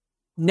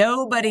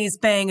 Nobody's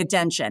paying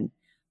attention.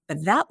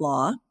 But that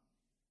law,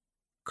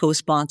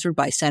 co-sponsored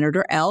by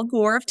Senator Al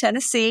Gore of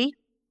Tennessee,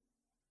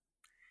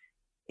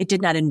 It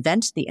did not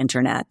invent the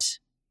internet,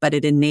 but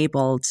it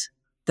enabled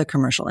the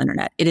commercial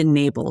internet. It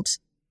enabled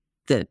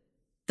the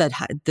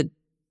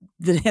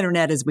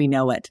internet as we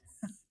know it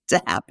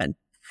to happen.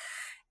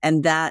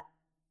 And that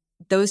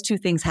those two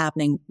things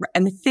happening,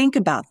 and think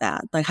about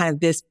that, like kind of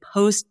this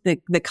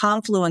the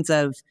confluence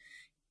of,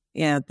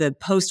 the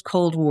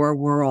post-Cold War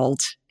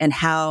world and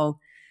how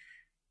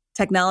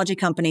technology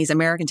companies,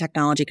 American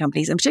technology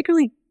companies, and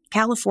particularly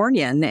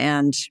Californian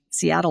and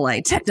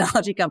Seattleite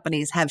technology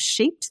companies have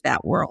shaped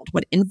that world,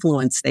 what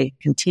influence they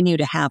continue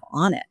to have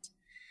on it.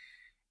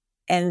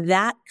 And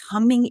that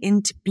coming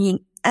into being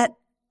at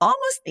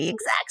almost the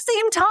exact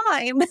same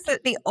time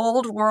that the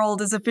old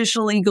world is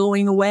officially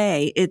going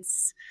away.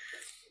 It's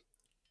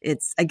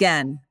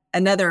again,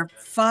 another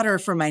fodder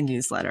for my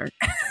newsletter,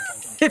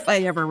 if I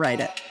ever write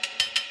it.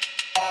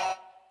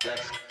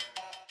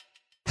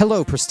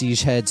 Hello,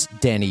 Prestige Heads.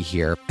 Danny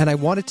here. And I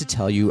wanted to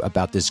tell you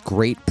about this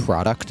great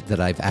product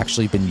that I've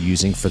actually been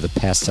using for the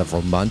past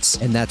several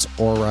months, and that's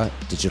Aura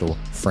Digital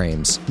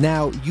Frames.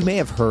 Now, you may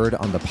have heard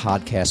on the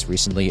podcast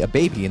recently a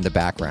baby in the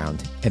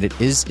background, and it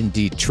is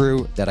indeed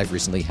true that I've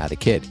recently had a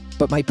kid.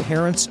 But my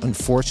parents,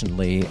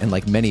 unfortunately, and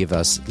like many of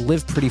us,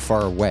 live pretty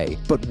far away.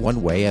 But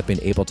one way I've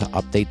been able to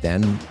update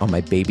them on my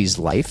baby's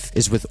life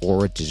is with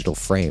Aura Digital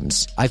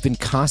Frames. I've been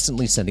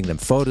constantly sending them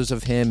photos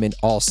of him in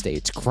all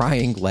states,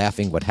 crying,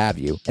 laughing, what have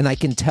you. And I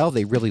can tell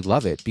they really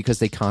love it because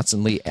they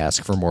constantly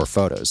ask for more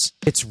photos.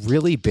 It's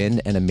really been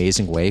an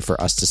amazing way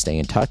for us to stay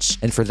in touch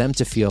and for them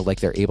to feel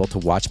like they're able to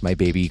watch my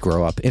baby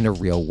grow up in a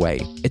real way.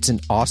 It's an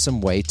awesome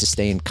way to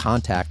stay in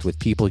contact with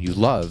people you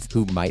love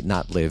who might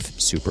not live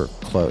super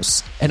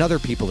close. And other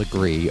people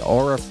agree.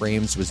 Aura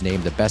Frames was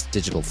named the best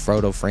digital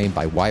photo frame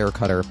by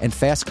Wirecutter, and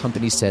Fast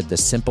Company said the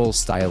simple,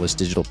 stylish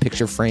digital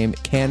picture frame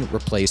can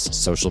replace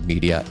social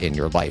media in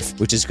your life,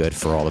 which is good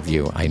for all of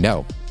you, I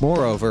know.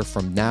 Moreover,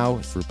 from now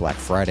through Black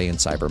Friday and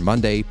Cyber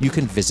Monday, you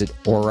can visit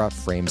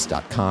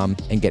auraframes.com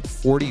and get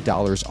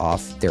 $40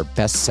 off their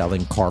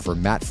best-selling Carver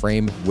matte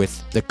frame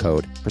with the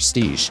code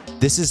PRESTIGE.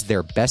 This is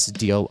their best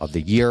deal of the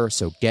year,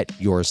 so get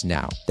yours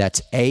now.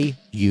 That's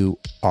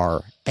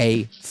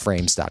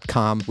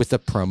auraframes.com with the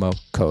promo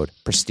code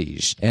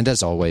PRESTIGE. And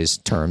as always,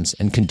 terms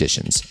and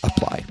conditions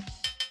apply.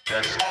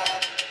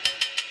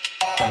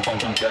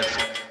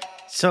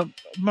 So,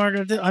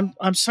 Margaret,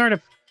 I'm sorry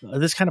to.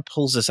 This kind of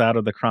pulls us out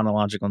of the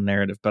chronological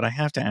narrative, but I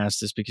have to ask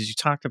this because you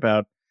talked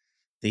about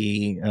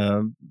the,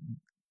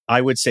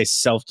 I would say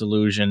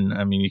self-delusion.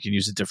 I mean, you could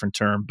use a different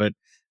term, but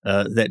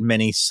that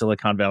many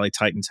Silicon Valley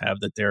titans have,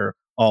 that they're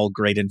all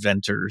great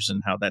inventors,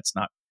 and how that's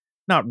not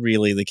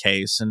really the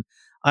case. And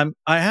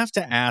I have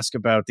to ask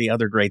about the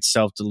other great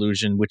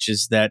self-delusion, which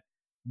is that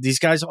these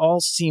guys all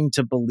seem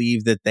to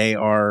believe that they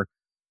are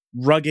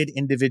rugged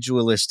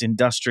individualist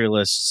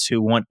industrialists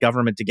who want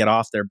government to get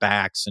off their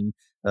backs, and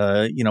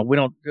we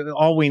don't.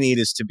 All we need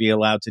is to be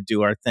allowed to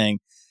do our thing.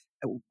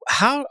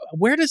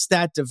 Where does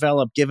that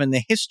develop, given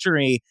the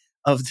history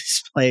of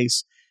this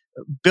place?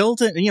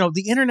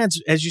 The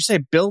internet's, as you say,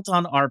 built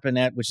on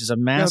ARPANET, which is a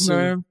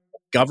massive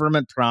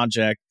government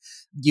project.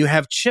 You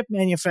have chip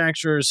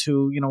manufacturers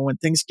who, when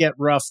things get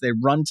rough, they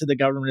run to the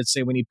government and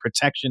say, we need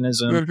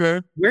protectionism. Mm-hmm.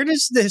 Where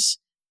does this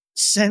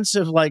sense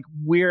of like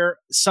we're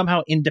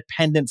somehow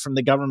independent from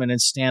the government and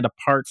stand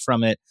apart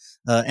from it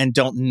and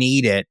don't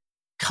need it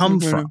come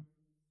from?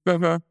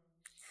 Mm-hmm.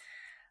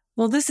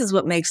 Well, this is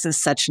what makes this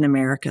such an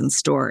American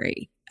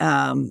story,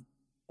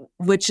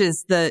 which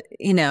is the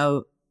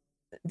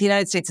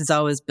United States has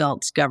always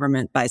built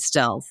government by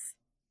stealth,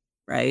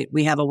 right?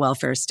 We have a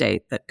welfare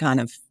state that kind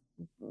of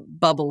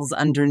bubbles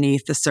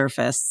underneath the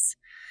surface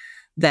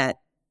that,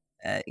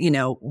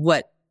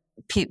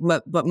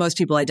 what most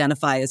people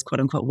identify as quote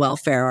unquote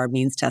welfare are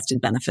means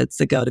tested benefits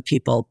that go to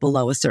people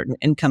below a certain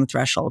income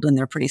threshold, and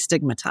they're pretty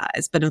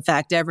stigmatized. But in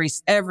fact,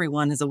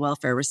 everyone is a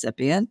welfare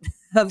recipient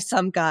of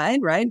some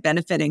kind, right?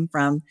 Benefiting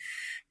from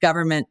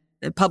government,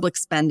 public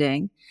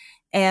spending.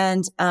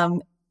 And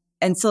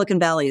Silicon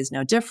Valley is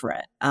no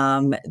different.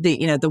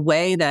 The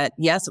way that,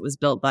 yes, it was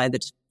built by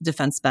the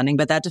defense spending,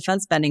 but that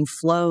defense spending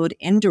flowed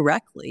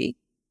indirectly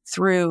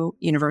through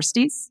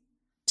universities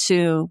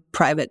to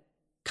private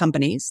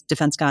companies,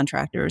 defense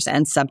contractors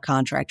and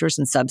subcontractors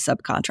and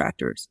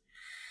subcontractors.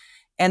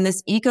 And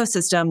this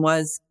ecosystem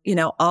was,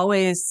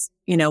 always,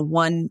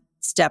 one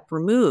step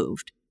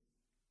removed.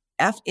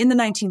 In the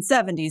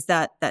 1970s,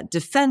 that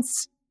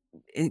defense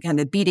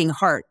kind of beating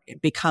heart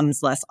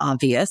becomes less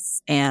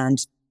obvious,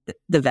 and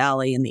the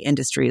Valley and the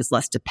industry is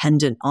less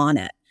dependent on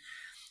it.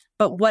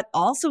 But what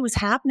also was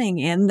happening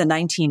in the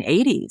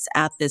 1980s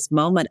at this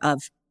moment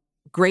of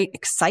great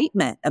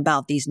excitement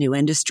about these new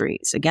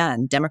industries,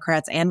 again,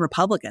 Democrats and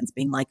Republicans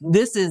being like,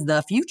 this is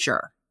the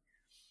future.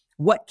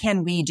 What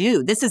can we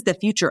do? This is the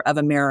future of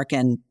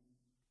America's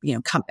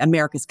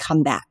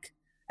comeback,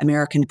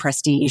 American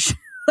prestige.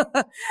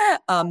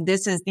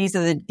 These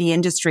are the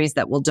industries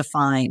that will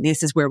define,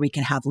 this is where we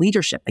can have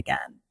leadership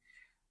again.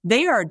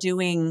 They are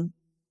doing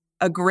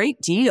a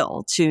great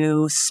deal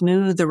to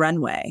smooth the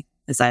runway,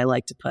 as I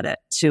like to put it,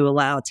 to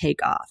allow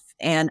takeoff.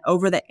 And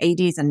over the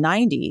 80s and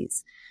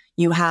 90s,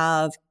 you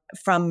have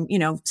from,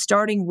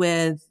 starting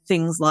with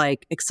things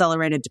like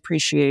accelerated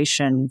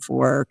depreciation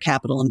for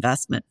capital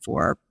investment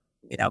for,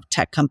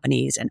 tech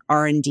companies and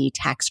R&D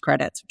tax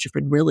credits, which have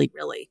been really,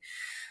 really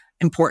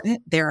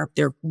important. They're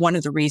one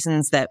of the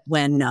reasons that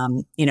when,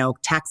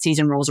 tax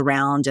season rolls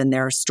around and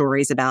there are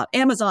stories about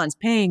Amazon's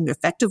paying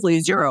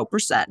effectively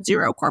 0%,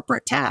 zero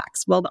corporate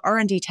tax. Well, the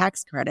R&D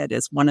tax credit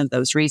is one of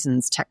those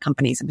reasons tech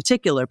companies in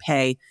particular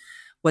pay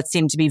what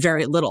seemed to be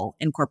very little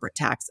in corporate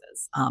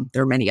taxes.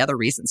 There are many other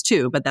reasons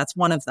too, but that's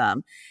one of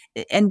them.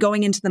 And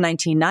going into the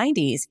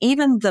 1990s,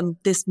 even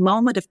this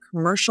moment of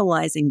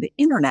commercializing the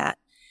internet,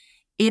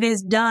 it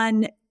is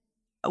done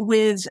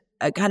with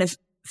a kind of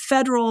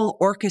federal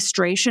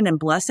orchestration and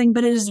blessing,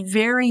 but it is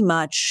very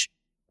much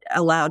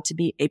allowed to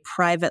be a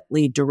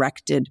privately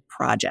directed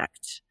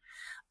project,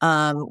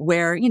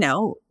 where,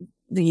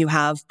 you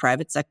have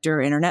private sector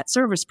internet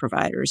service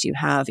providers. You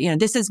have,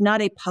 this is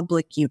not a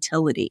public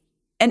utility.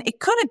 And it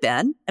could have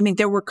been. I mean,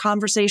 there were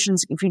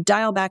conversations, if you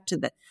dial back to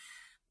the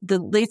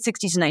late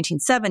 60s and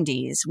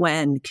 1970s,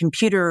 when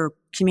computer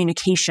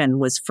communication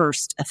was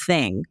first a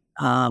thing,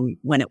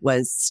 when it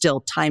was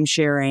still time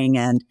sharing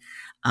and,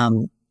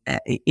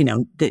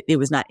 it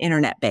was not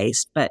internet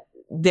based, but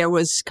there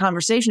was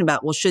conversation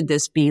about, well, should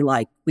this be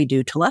like we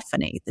do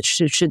telephony?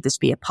 Should this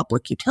be a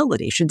public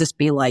utility? Should this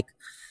be like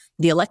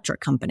the electric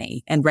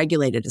company and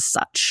regulated as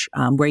such,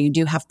 where you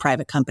do have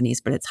private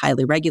companies, but it's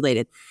highly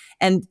regulated.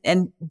 And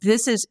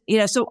this is,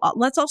 so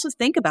let's also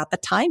think about the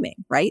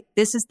timing, right?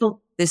 This is the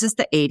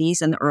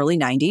 80s and the early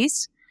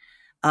 90s.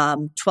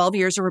 12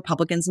 years of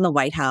Republicans in the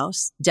White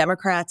House.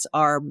 Democrats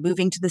are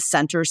moving to the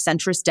center.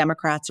 Centrist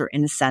Democrats are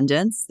in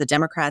ascendance. The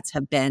Democrats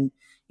have been,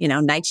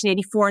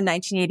 1984 and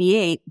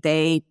 1988,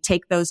 they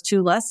take those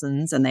two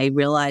lessons and they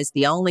realize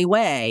the only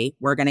way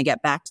we're going to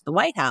get back to the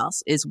White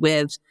House is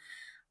with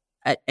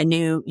a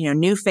new,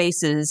 new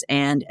faces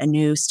and a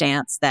new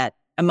stance that,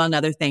 among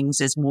other things,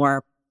 is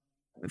more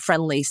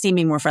friendly,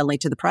 seeming more friendly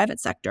to the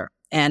private sector,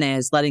 and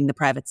is letting the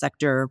private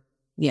sector,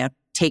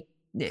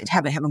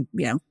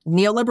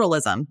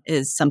 neoliberalism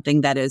is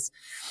something that is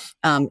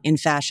in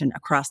fashion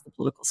across the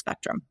political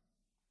spectrum.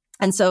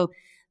 And so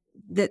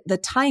the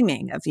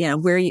timing of,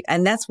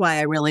 and that's why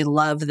I really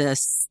love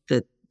this,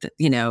 the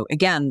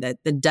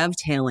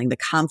dovetailing, the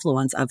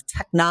confluence of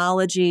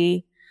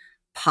technology,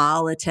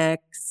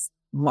 politics,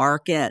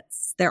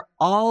 markets, they're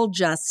all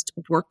just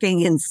working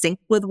in sync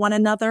with one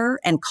another,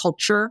 and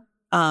culture,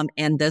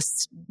 and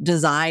this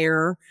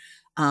desire,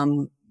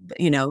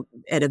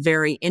 at a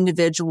very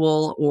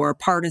individual or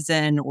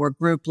partisan or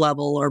group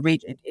level or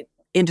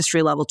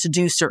industry level to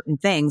do certain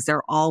things.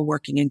 They're all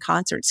working in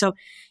concert. So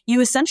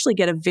you essentially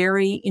get a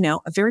very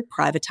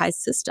privatized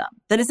system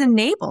that is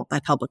enabled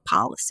by public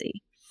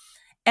policy.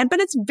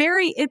 But it's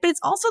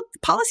also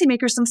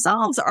policymakers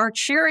themselves are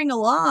cheering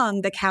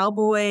along the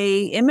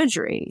cowboy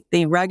imagery,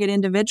 the rugged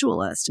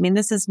individualist. I mean,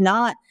 this is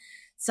not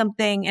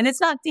something, and it's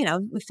not,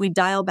 if we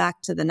dial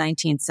back to the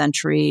 19th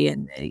century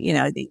and,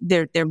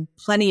 there are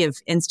plenty of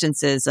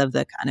instances of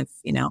the kind of,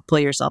 pull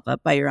yourself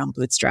up by your own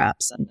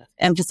bootstraps and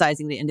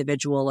emphasizing the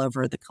individual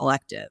over the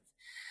collective.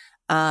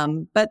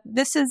 But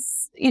this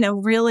is,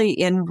 really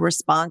in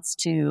response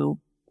to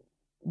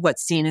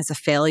what's seen as a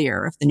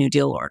failure of the New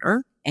Deal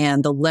order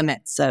and the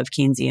limits of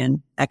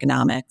Keynesian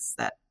economics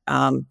that,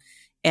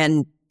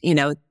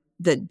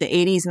 the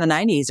 80s and the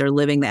 90s are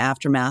living the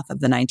aftermath of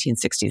the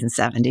 1960s and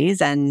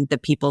 70s. And the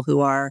people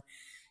who are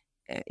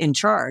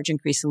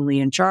increasingly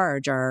in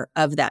charge, are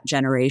of that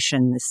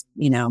generation, this,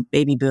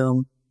 baby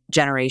boom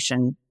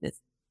generation.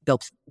 Bill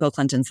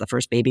Clinton's the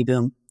first baby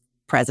boom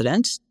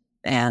president,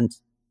 and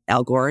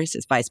Al Gore is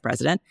his vice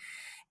president.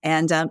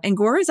 And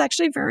Gore is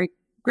actually a very,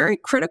 very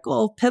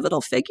critical,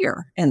 pivotal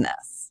figure in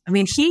this. I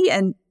mean, he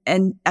and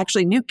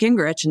actually Newt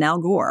Gingrich and Al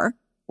Gore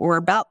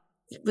were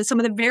some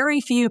of the very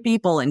few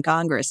people in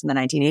Congress in the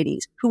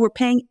 1980s who were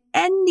paying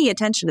any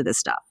attention to this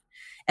stuff.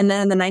 And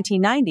then in the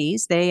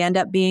 1990s, they end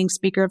up being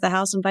Speaker of the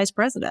House and Vice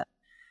President.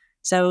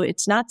 So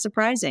it's not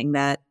surprising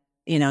that,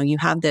 you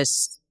have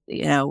this,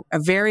 a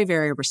very,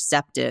 very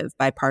receptive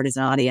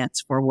bipartisan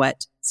audience for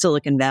what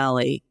Silicon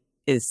Valley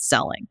is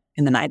selling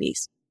in the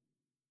 90s.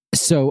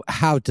 So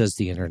how does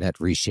the internet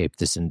reshape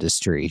this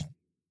industry?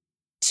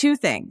 Two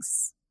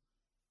things: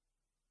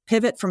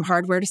 pivot from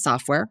hardware to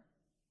software,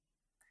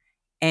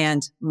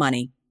 and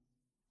money.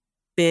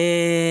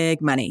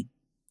 Big money.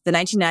 The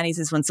 1990s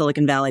is when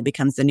Silicon Valley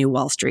becomes the new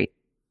Wall Street.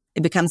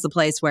 It becomes the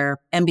place where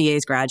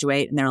MBAs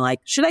graduate and they're like,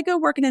 should I go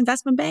work in an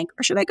investment bank,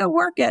 or should I go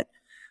work at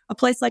a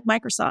place like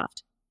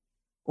Microsoft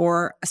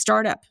or a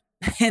startup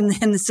in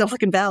the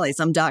Silicon Valley,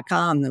 some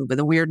 .com with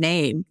a weird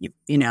name, with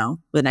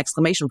an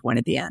exclamation point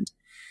at the end.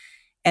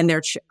 And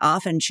they're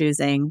often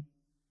choosing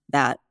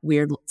that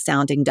weird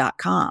sounding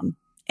 .com.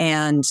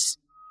 And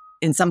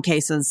in some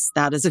cases,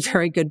 that is a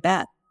very good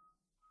bet.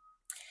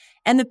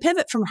 And the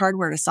pivot from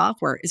hardware to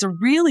software is a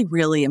really,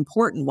 really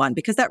important one,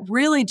 because that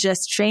really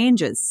just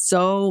changes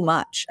so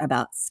much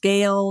about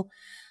scale,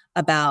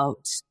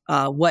 about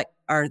what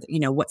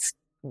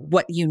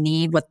you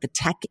need, what the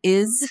tech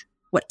is,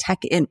 what tech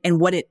and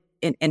what it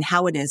and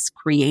how it is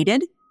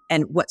created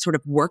and what sort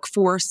of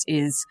workforce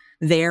is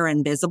there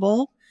and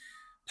visible.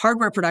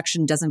 Hardware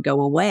production doesn't go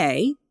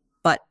away,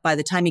 but by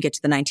the time you get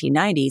to the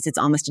 1990s, it's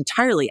almost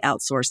entirely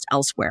outsourced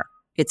elsewhere.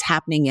 It's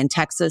happening in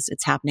Texas.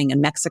 It's happening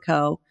in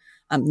Mexico.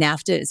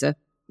 NAFTA is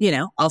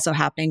also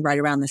happening right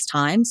around this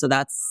time. So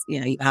that's,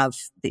 you have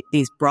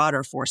these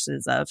broader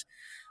forces of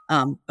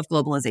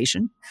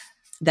globalization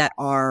that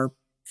are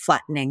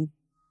flattening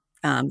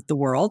the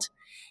world.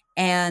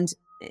 And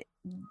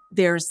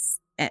there's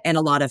a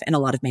lot of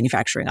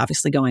manufacturing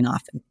obviously going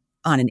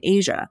on in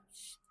Asia.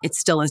 It's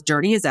still as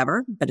dirty as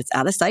ever, but it's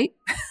out of sight.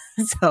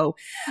 So,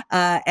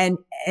 and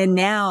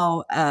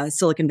now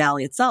Silicon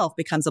Valley itself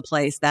becomes a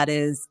place that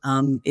is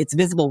its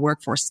visible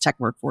workforce, tech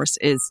workforce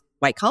is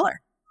white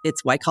collar.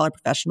 It's white collar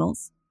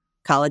professionals,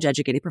 college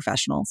educated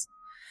professionals,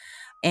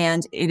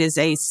 and it is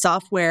a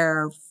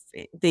software.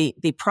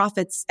 The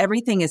profits,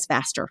 everything is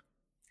faster.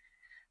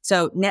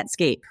 So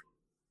Netscape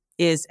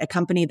is a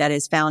company that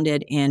is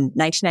founded in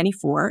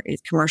 1994.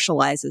 It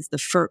commercializes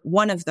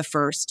one of the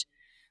first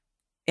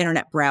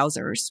internet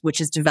browsers,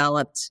 which is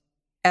developed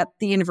at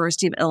the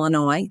University of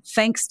Illinois,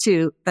 thanks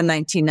to the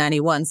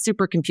 1991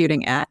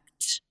 Supercomputing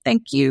Act.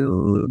 Thank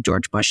you,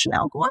 George Bush and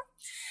Al Gore.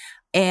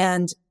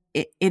 And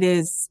it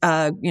is,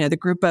 the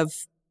group of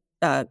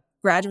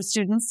graduate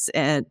students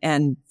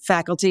and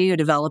faculty who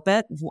develop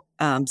it.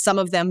 Some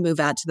of them move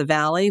out to the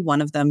Valley.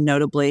 One of them,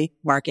 notably,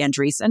 Mark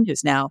Andreessen,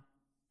 who's now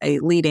a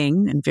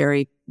leading and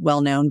very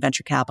well-known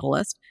venture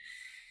capitalist,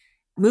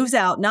 moves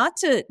out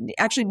to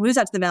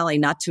the Valley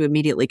not to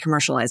immediately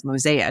commercialize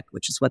Mosaic,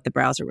 which is what the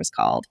browser was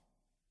called.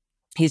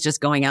 He's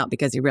just going out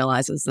because he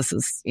realizes this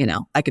is,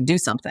 I could do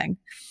something.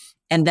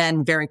 And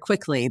then very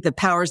quickly, the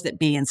powers that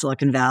be in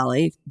Silicon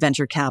Valley,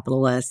 venture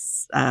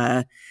capitalists,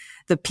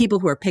 the people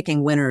who are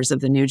picking winners of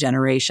the new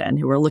generation,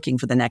 who are looking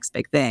for the next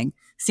big thing,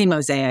 see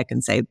Mosaic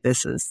and say,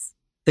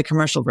 the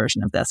commercial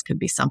version of this could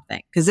be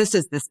something. Because this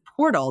is this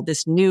portal,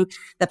 the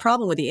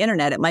problem with the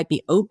internet, it might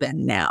be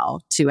open now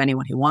to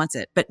anyone who wants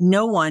it, but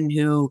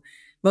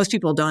most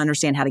people don't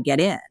understand how to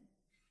get in.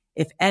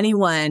 If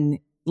anyone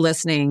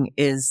listening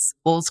is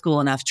old school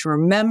enough to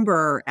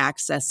remember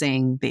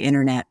accessing the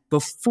internet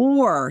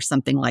before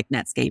something like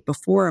Netscape,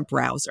 before a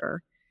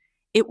browser,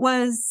 it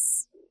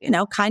was,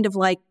 kind of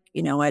like,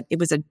 it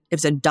was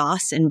a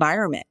DOS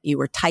environment. You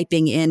were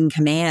typing in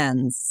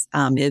commands.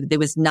 There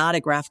was not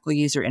a graphical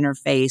user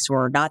interface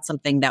or not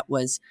something that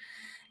was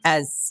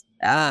as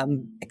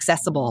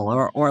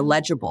accessible or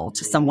legible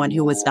to someone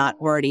who was not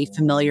already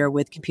familiar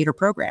with computer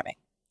programming.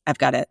 I've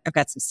got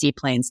some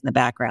seaplanes in the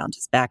background,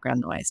 just background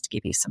noise to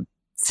give you some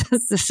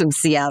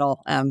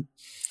Seattle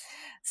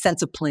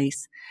sense of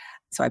place.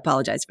 So I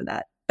apologize for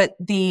that. But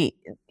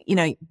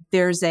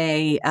there's so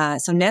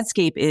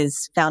Netscape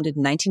is founded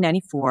in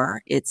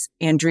 1994. It's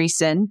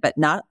Andreessen, but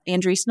not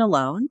Andreessen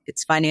alone.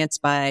 It's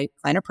financed by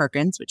Kleiner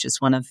Perkins, which is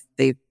one of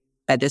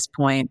at this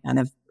point, kind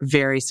of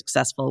very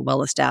successful,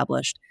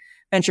 well-established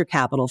venture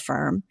capital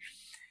firm.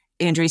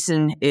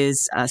 Andreessen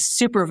is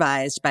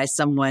supervised by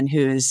someone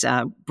who's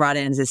brought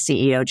in as a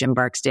CEO, Jim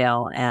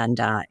Barksdale,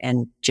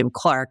 and Jim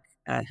Clark,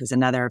 who's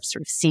another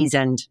sort of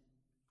seasoned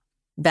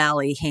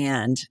Valley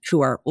hand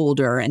who are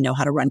older and know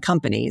how to run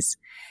companies.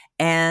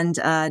 And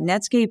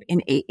Netscape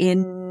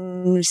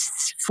in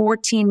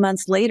 14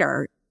 months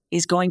later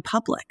is going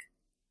public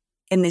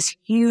in this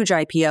huge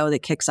IPO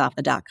that kicks off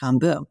the dot-com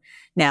boom.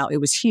 Now, it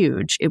was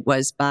huge. It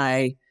was,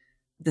 by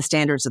the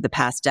standards of the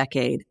past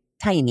decade,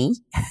 tiny.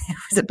 It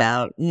was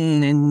about,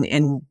 in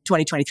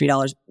 2023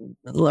 dollars,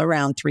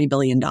 around $3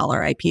 billion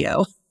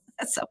IPO.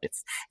 So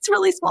it's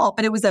really small,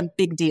 but it was a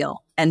big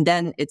deal. And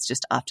then it's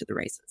just off to the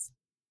races.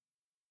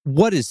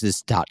 What is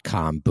this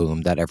dot-com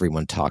boom that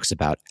everyone talks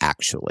about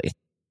actually?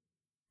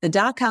 The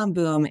dot-com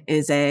boom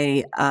is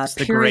it's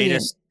the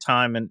greatest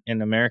time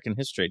in American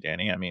history,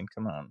 Danny. I mean,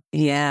 come on.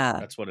 Yeah.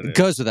 That's what it is. It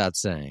goes without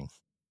saying.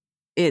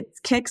 It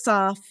kicks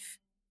off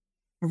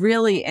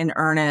really in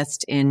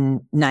earnest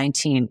in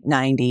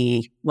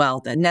 1990.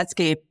 Well, the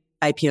Netscape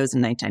IPOs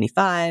in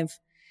 1995.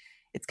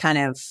 It's kind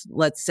of,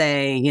 let's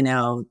say,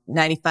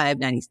 95,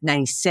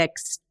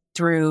 96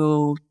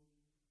 through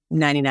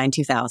 99,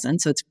 2000.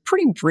 So it's a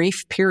pretty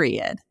brief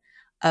period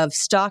of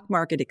stock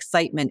market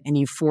excitement and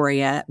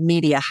euphoria,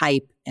 media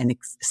hype and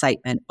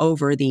excitement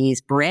over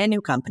these brand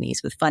new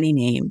companies with funny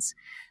names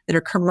that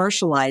are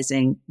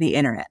commercializing the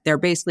internet. They're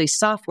basically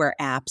software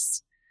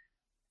apps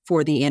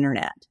for the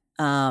internet.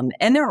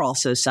 And there are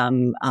also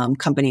some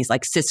companies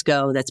like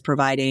Cisco that's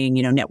providing,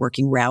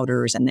 networking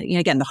routers. And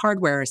again, the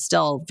hardware is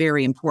still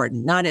very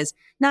important. Not as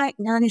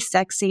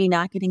sexy,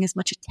 not getting as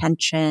much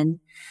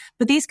attention.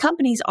 But these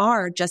companies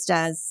are, just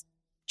as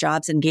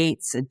Jobs and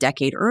Gates a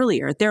decade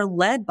earlier, they're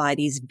led by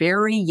these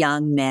very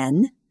young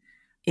men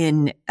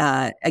in,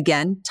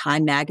 again,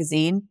 Time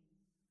Magazine,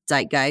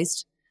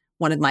 Zeitgeist.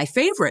 One of my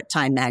favorite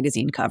Time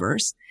Magazine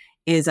covers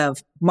is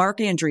of Mark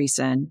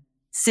Andreessen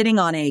sitting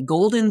on a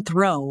golden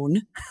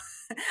throne,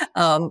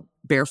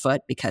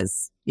 barefoot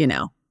because,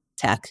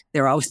 tech.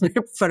 They're always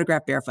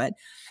photographed barefoot,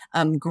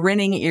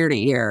 grinning ear to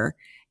ear.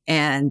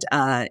 And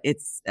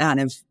it's kind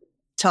of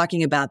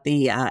talking about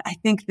I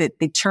think that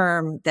the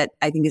term that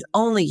I think is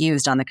only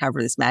used on the cover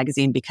of this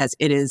magazine because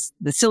it is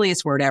the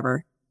silliest word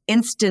ever,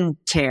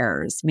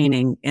 instantaires,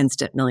 meaning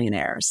instant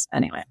millionaires.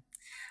 Anyway.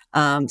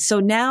 So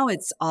now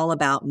it's all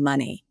about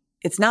money.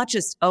 It's not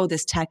just, oh,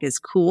 this tech is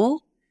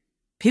cool.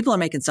 People are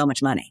making so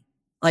much money.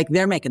 Like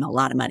they're making a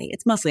lot of money.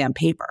 It's mostly on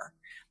paper.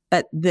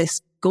 But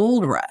this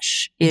gold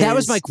rush is... That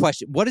was my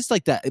question. What is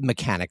like the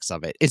mechanics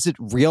of it? Is it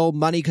real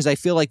money? Because I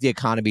feel like the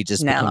economy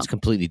just becomes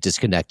completely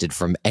disconnected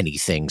from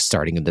anything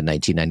starting in the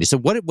 1990s. So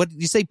what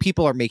did you say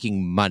people are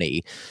making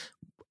money?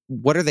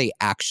 What are they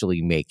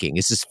actually making?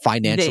 Is this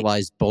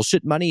financialized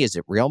bullshit money? Is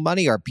it real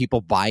money? Are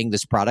people buying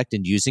this product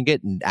and using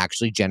it and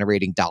actually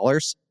generating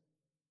dollars?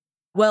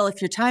 Well,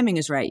 if your timing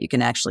is right, you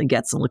can actually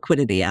get some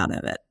liquidity out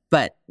of it.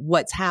 But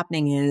what's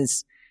happening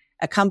is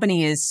a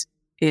company is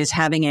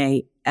having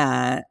a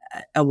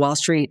Wall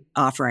Street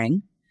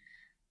offering.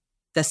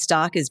 The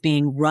stock is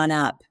being run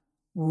up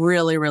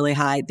really, really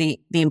high. The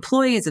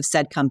employees of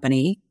said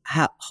company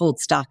hold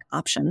stock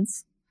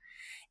options.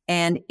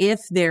 And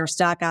if their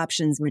stock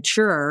options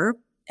mature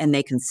and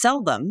they can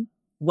sell them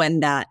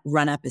when that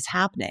run up is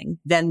happening,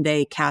 then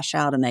they cash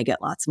out and they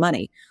get lots of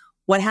money.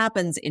 What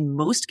happens in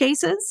most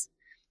cases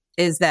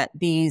is that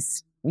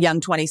these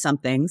young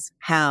 20-somethings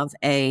have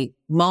a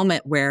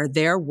moment where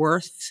they're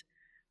worth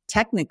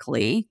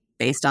technically,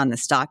 based on the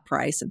stock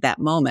price at that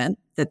moment,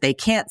 that they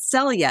can't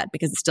sell yet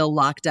because it's still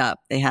locked up.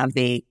 They have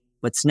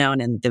what's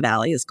known in the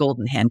Valley as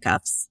golden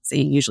handcuffs. So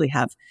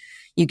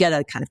you get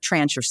a kind of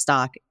tranche of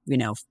stock,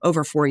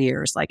 over 4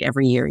 years, like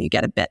every year you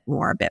get a bit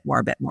more.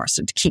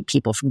 So to keep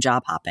people from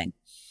job hopping.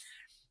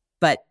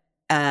 But,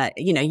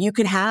 you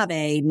could have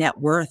a net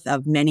worth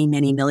of many,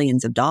 many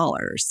millions of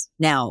dollars.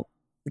 Now,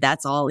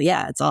 that's all,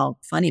 it's all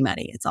funny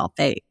money. It's all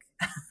fake.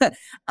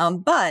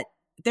 But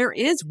there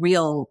is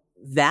real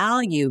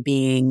value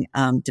being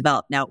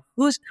developed. Now,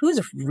 who's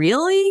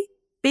really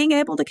being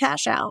able to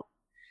cash out?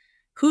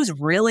 Who's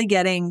really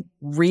getting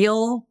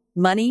real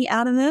money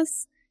out of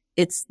this?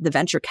 It's the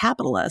venture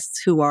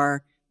capitalists who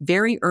are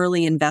very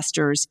early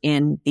investors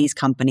in these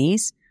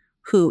companies,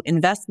 who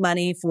invest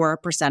money for a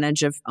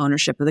percentage of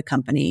ownership of the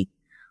company,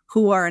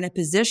 who are in a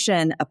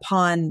position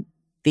upon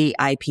the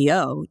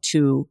IPO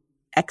to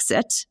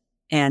exit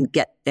and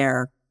get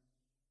their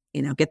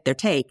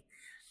take.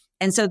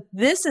 And so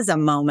this is a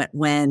moment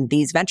when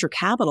these venture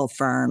capital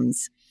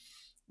firms,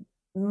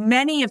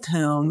 many of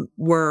whom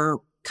were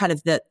kind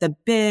of the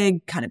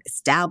big kind of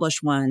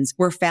established ones,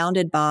 were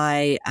founded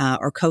by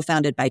or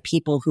co-founded by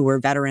people who were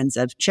veterans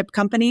of chip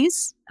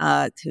companies,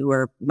 who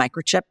were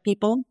microchip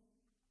people.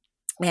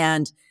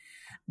 And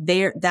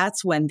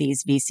that's when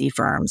these VC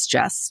firms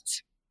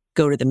just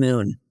go to the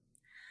moon.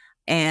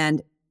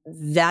 And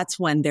that's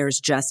when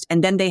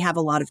and then they have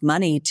a lot of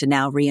money to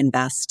now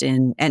reinvest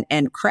in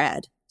and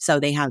cred. So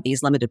they have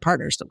these limited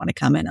partners that want to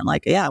come in and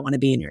I want to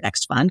be in your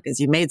next fund because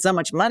you made so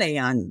much money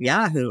on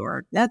Yahoo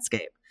or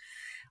Netscape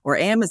or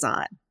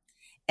Amazon.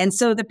 And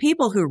so the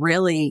people who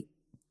really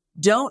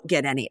don't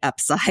get any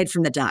upside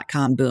from the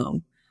dot-com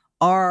boom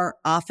are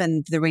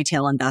often the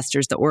retail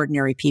investors, the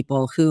ordinary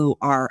people who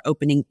are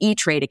opening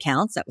E-Trade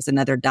accounts. That was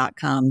another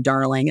dot-com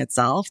darling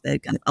itself,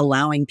 that kind of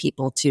allowing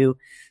people to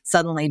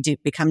suddenly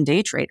become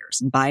day traders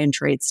and buy and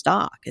trade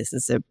stock. This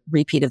is a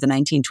repeat of the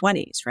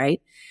 1920s, right?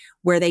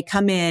 Where they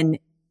come in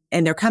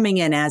and they're coming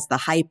in as the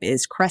hype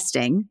is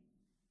cresting.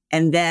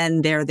 And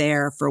then they're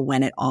there for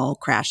when it all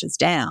crashes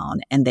down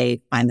and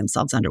they find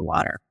themselves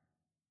underwater.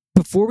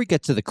 Before we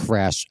get to the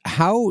crash,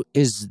 how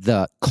is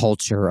the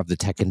culture of the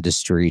tech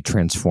industry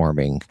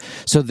transforming?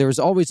 So there's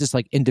always this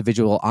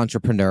individual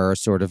entrepreneur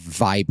sort of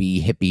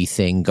vibey, hippie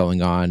thing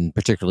going on,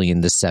 particularly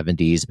in the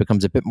 70s. It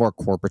becomes a bit more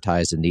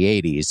corporatized in the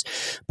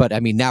 80s. But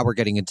now we're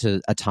getting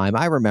into a time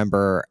I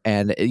remember,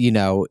 and,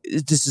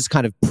 this is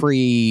kind of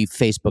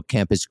pre-Facebook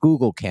campus,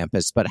 Google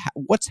campus. But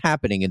what's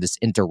happening in this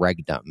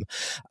interregnum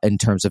in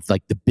terms of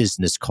the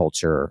business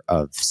culture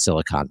of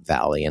Silicon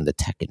Valley and the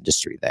tech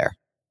industry there?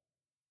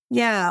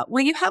 Yeah.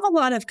 Well, you have a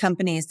lot of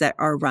companies that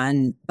are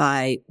run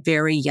by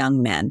very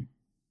young men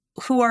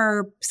who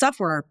are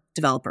software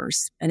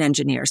developers and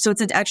engineers. So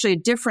it's actually a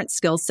different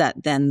skill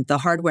set than the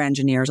hardware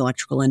engineers,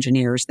 electrical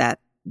engineers that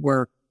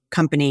were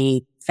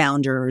company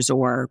founders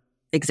or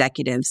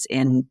executives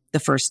in the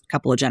first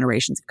couple of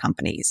generations of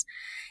companies.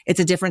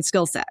 It's a different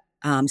skill set.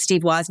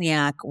 Steve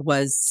Wozniak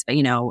was,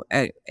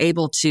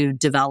 able to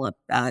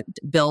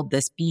build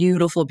this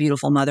beautiful,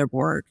 beautiful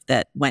motherboard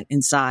that went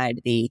inside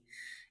the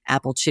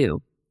Apple II.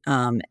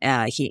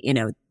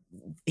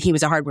 He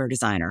was a hardware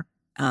designer.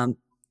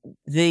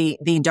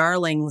 The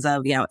darlings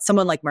of,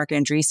 someone like Mark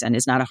Andreessen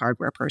is not a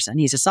hardware person.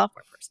 He's a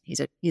software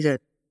person. He's a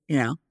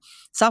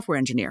software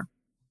engineer.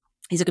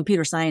 He's a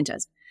computer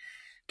scientist.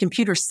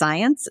 Computer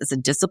science is a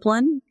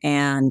discipline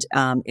and,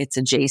 its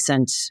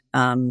adjacent,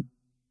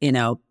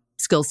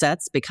 skill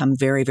sets become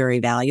very, very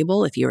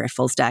valuable if you're a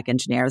full stack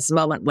engineer. It's a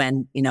moment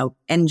when,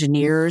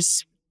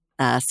 engineers,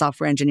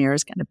 software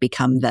engineers kind of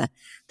become the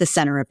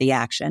center of the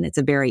action. It's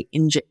a very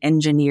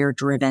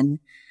engineer-driven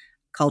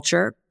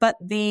culture, but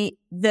the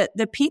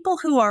people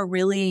who are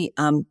really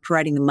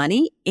providing the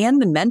money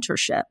and the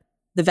mentorship,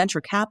 the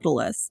venture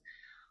capitalists,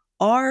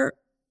 are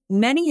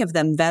many of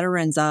them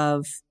veterans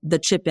of the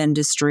chip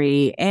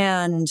industry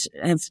and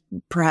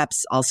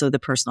perhaps also the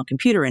personal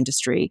computer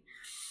industry.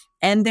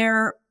 And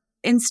they're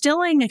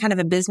instilling a kind of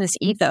a business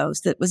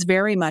ethos that was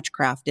very much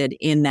crafted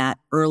in that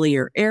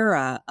earlier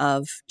era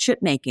of chip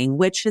making,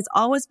 which has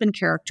always been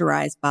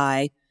characterized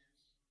by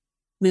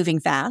moving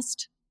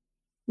fast,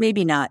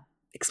 maybe not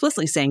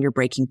explicitly saying you're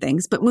breaking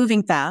things, but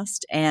moving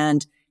fast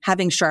and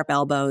having sharp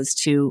elbows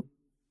to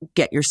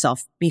get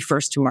yourself, be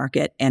first to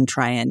market and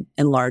try and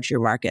enlarge your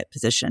market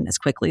position as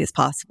quickly as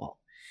possible.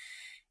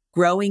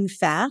 Growing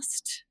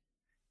fast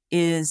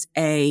is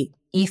a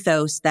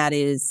ethos that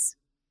is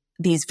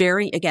these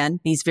very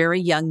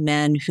young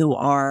men who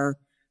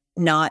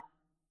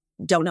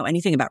don't know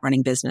anything about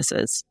running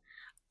businesses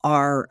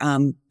are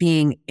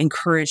being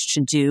encouraged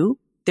to do.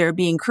 They're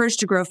being encouraged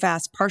to grow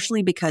fast,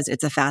 partially because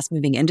it's a fast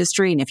moving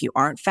industry. And if you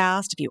aren't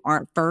fast, if you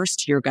aren't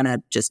first, there's going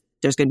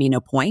to be no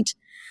point.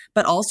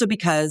 But also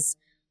because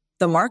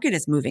the market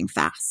is moving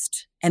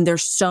fast and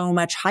there's so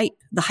much hype.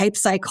 The hype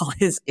cycle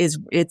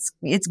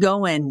it's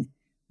going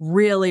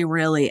really,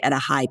 really at a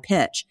high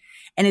pitch.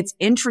 And it's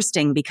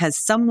interesting because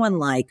someone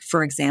like,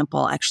 for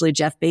example, actually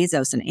Jeff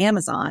Bezos and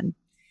Amazon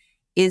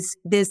is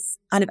this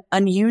kind of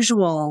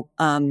unusual,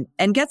 and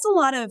gets a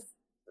lot of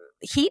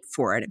heat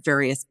for it at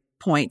various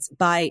points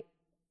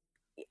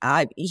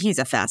he's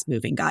a fast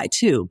moving guy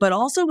too, but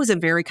also was a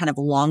very kind of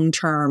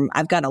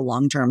I've got a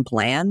long-term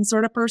plan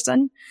sort of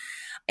person.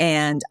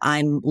 And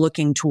I'm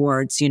looking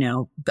towards,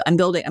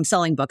 I'm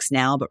selling books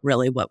now, but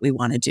really what we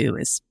want to do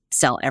is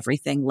sell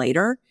everything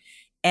later.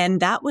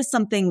 And that was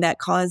something that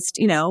caused,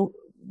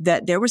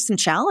 that there was some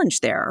challenge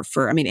there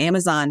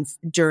Amazon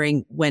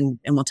and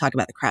we'll talk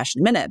about the crash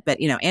in a minute, but,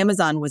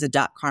 Amazon was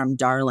a .com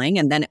darling,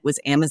 and then it was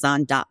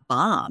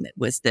Amazon.bomb. It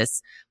was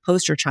this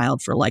poster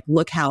child for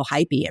look how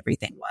hypey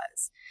everything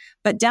was.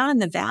 But down in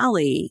the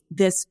valley,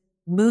 this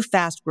move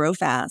fast, grow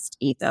fast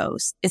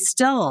ethos is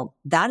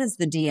that is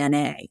the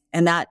DNA.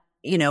 And that,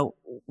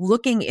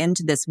 looking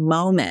into this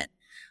moment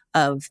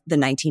of the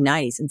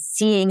 1990s and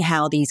seeing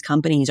how these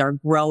companies are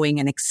growing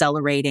and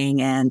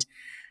accelerating and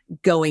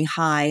going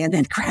high and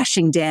then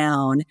crashing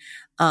down.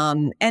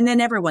 And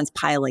then everyone's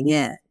piling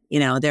in,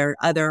 there are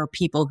other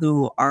people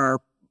who are,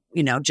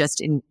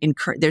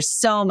 there's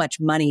so much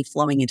money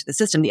flowing into the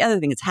system. The other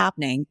thing that's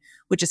happening,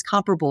 which is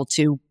comparable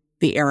to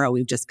the era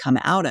we've just come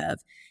out of,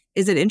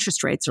 is that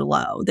interest rates are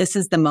low. This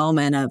is the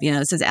moment of,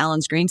 this is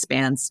Alan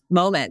Greenspan's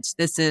moment.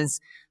 This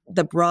is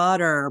the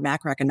broader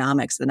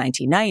macroeconomics of the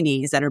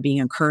 1990s that are being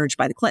encouraged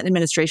by the Clinton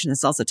administration.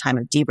 It's also a time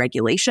of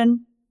deregulation.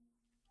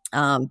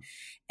 And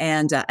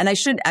I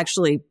should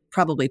actually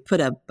probably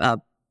put a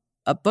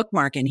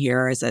bookmark in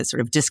here as a sort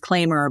of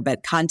disclaimer,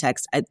 but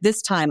context. At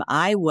this time,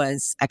 I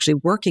was actually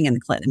working in the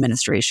Clinton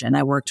administration.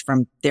 I worked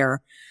on the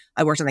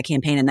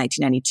campaign in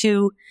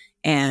 1992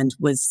 and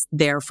was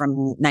there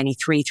from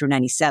 93 through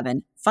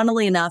 97.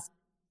 Funnily enough,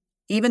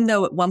 even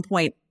though at one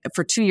point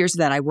for 2 years of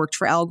that, I worked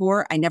for Al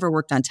Gore, I never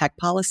worked on tech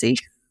policy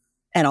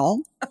at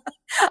all.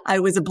 I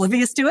was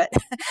oblivious to it.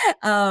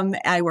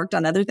 I worked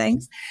on other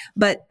things,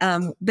 but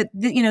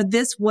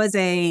this was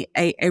a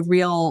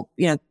real,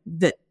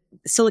 the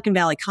Silicon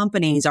Valley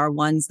companies are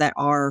ones that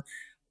are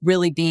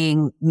really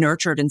being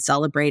nurtured and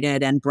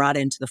celebrated and brought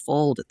into the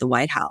fold at the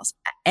White House,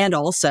 and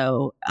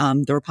also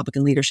the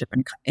Republican leadership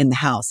in the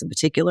House in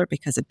particular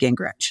because of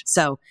Gingrich.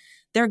 So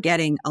they're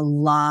getting a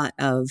lot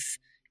of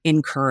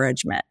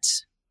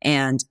encouragement,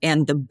 and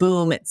the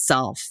boom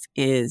itself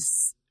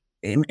is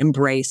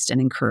embraced and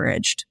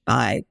encouraged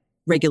by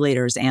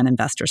regulators and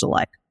investors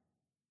alike.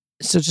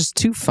 So just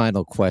two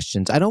final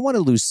questions. I don't want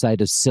to lose sight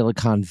of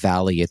Silicon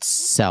Valley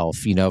itself,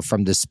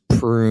 from this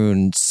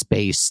prune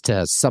space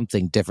to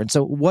something different.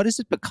 So what has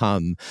it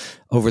become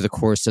over the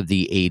course of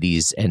the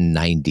 80s and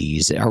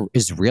 90s?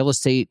 Is real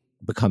estate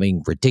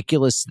becoming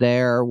ridiculous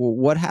there?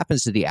 What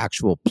happens to the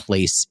actual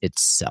place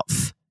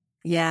itself?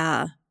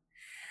 Yeah.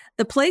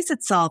 The place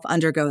itself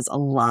undergoes a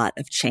lot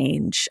of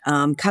change.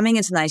 Coming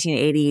into the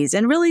 1980s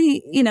and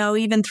really,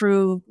 even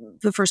through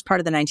the first part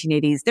of the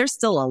 1980s, there's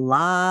still a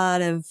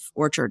lot of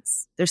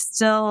orchards. There's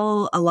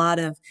still a lot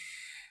of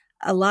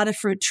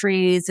fruit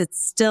trees.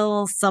 It's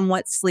still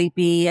somewhat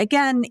sleepy.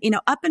 Again,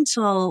 up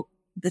until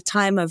the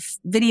time of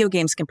video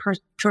games and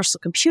personal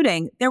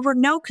computing, there were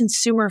no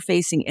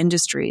consumer-facing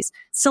industries.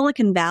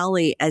 Silicon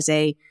Valley as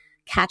a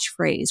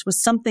catchphrase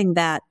was something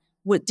that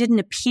didn't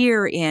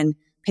appear in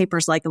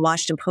papers like the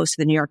Washington Post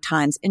or the New York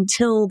Times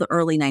until the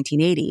early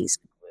 1980s.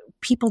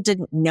 People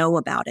didn't know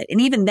about it. And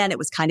even then it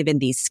was kind of in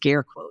these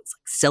scare quotes,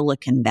 like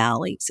Silicon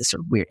Valley. It's just sort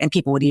of weird. And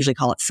people would usually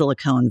call it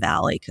Silicon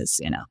Valley because,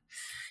 a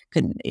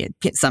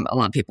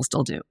lot of people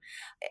still do.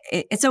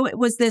 And so it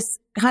was this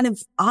kind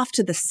of off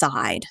to the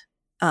side.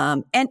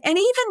 And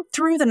even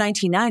through the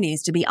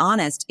 1990s, to be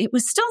honest, it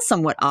was still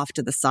somewhat off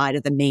to the side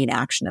of the main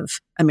action of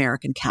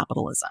American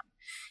capitalism.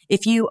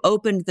 If you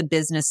opened the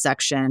business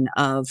section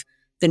of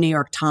the New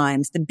York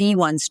Times, the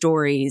B1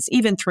 stories,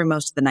 even through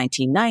most of the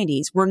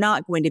 1990s, were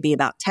not going to be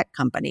about tech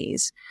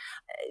companies.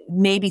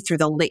 Maybe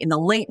in the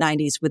late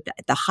 90s, with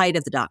the height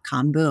of the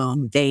dot-com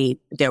boom,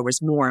 there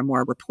was more and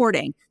more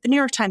reporting. The New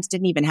York Times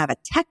didn't even have a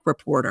tech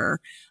reporter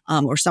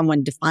or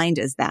someone defined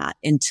as that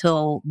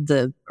until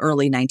the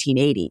early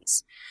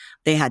 1980s.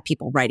 They had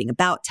people writing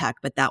about tech,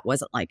 but that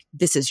wasn't like,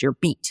 this is your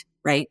beat,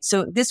 right?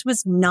 So this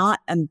was not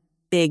a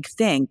big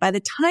thing. By the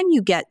time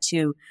you get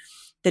to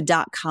the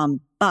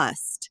dot-com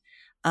bust,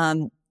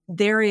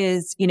 there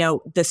is,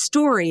 the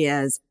story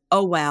is,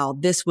 oh, wow,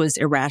 this was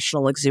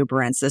irrational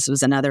exuberance. This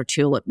was another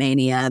tulip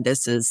mania.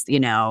 This is,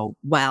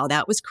 wow,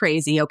 that was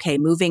crazy. Okay,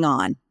 moving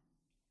on.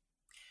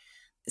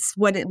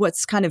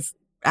 What's kind of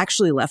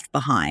actually left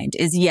behind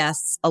is,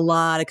 yes, a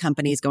lot of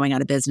companies going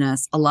out of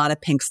business, a lot of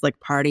pink slick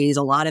parties,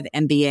 a lot of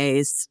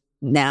MBAs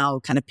now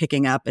kind of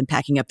picking up and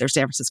packing up their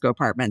San Francisco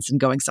apartments and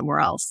going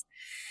somewhere else.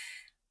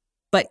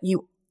 But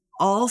you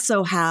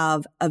also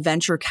have a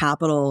venture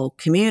capital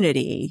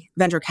community,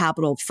 venture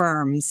capital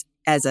firms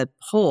as a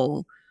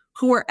whole,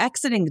 who are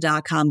exiting the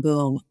dot-com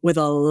boom with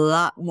a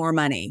lot more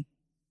money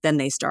than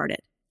they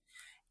started.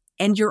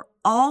 And you're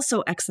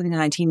also exiting the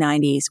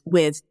 1990s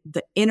with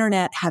the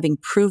internet having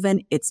proven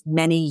its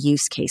many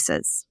use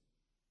cases.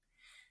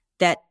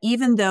 That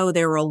even though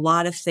there were a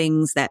lot of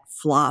things that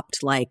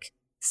flopped, like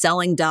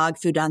selling dog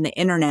food on the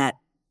internet,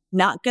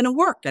 not going to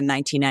work in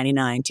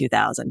 1999,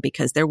 2000,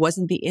 because there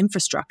wasn't the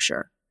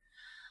infrastructure.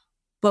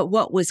 But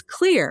what was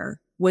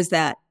clear was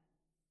that,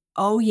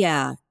 oh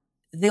yeah,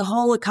 the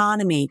whole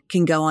economy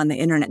can go on the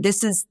internet.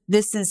 This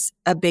is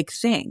a big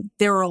thing.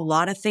 There are a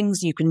lot of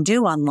things you can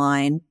do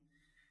online,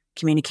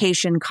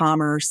 communication,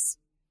 commerce,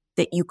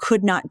 that you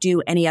could not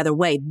do any other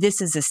way. This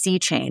is a sea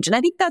change. And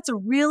I think that's a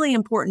really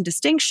important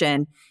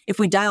distinction. If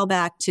we dial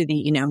back to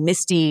the,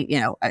 misty,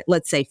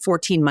 let's say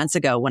 14 months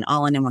ago, when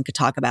all anyone could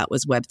talk about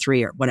was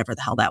Web3 or whatever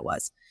the hell that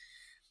was.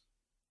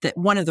 That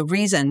one of the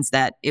reasons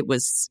that it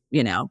was,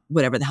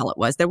 whatever the hell it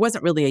was, there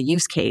wasn't really a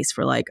use case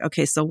for like,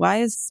 okay, so why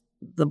is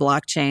the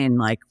blockchain,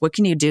 like, what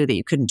can you do that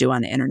you couldn't do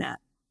on the internet?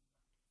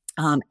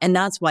 And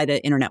that's why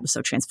the internet was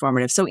so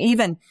transformative. So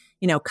even,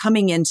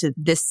 coming into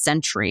this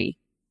century,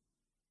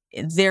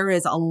 there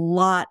is a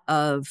lot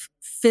of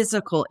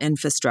physical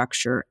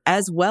infrastructure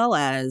as well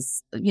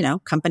as,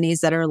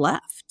 companies that are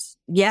left.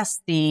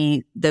 Yes,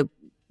 the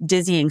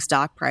dizzying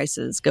stock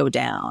prices go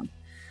down,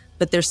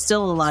 but there's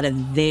still a lot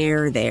of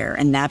there,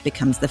 and that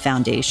becomes the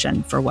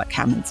foundation for what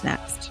comes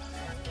next.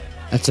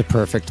 That's a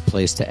perfect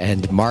place to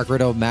end.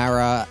 Margaret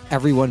O'Mara,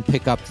 everyone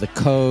pick up the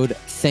code.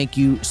 Thank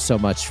you so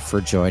much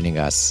for joining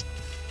us.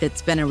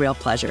 It's been a real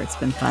pleasure. It's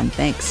been fun.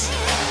 Thanks.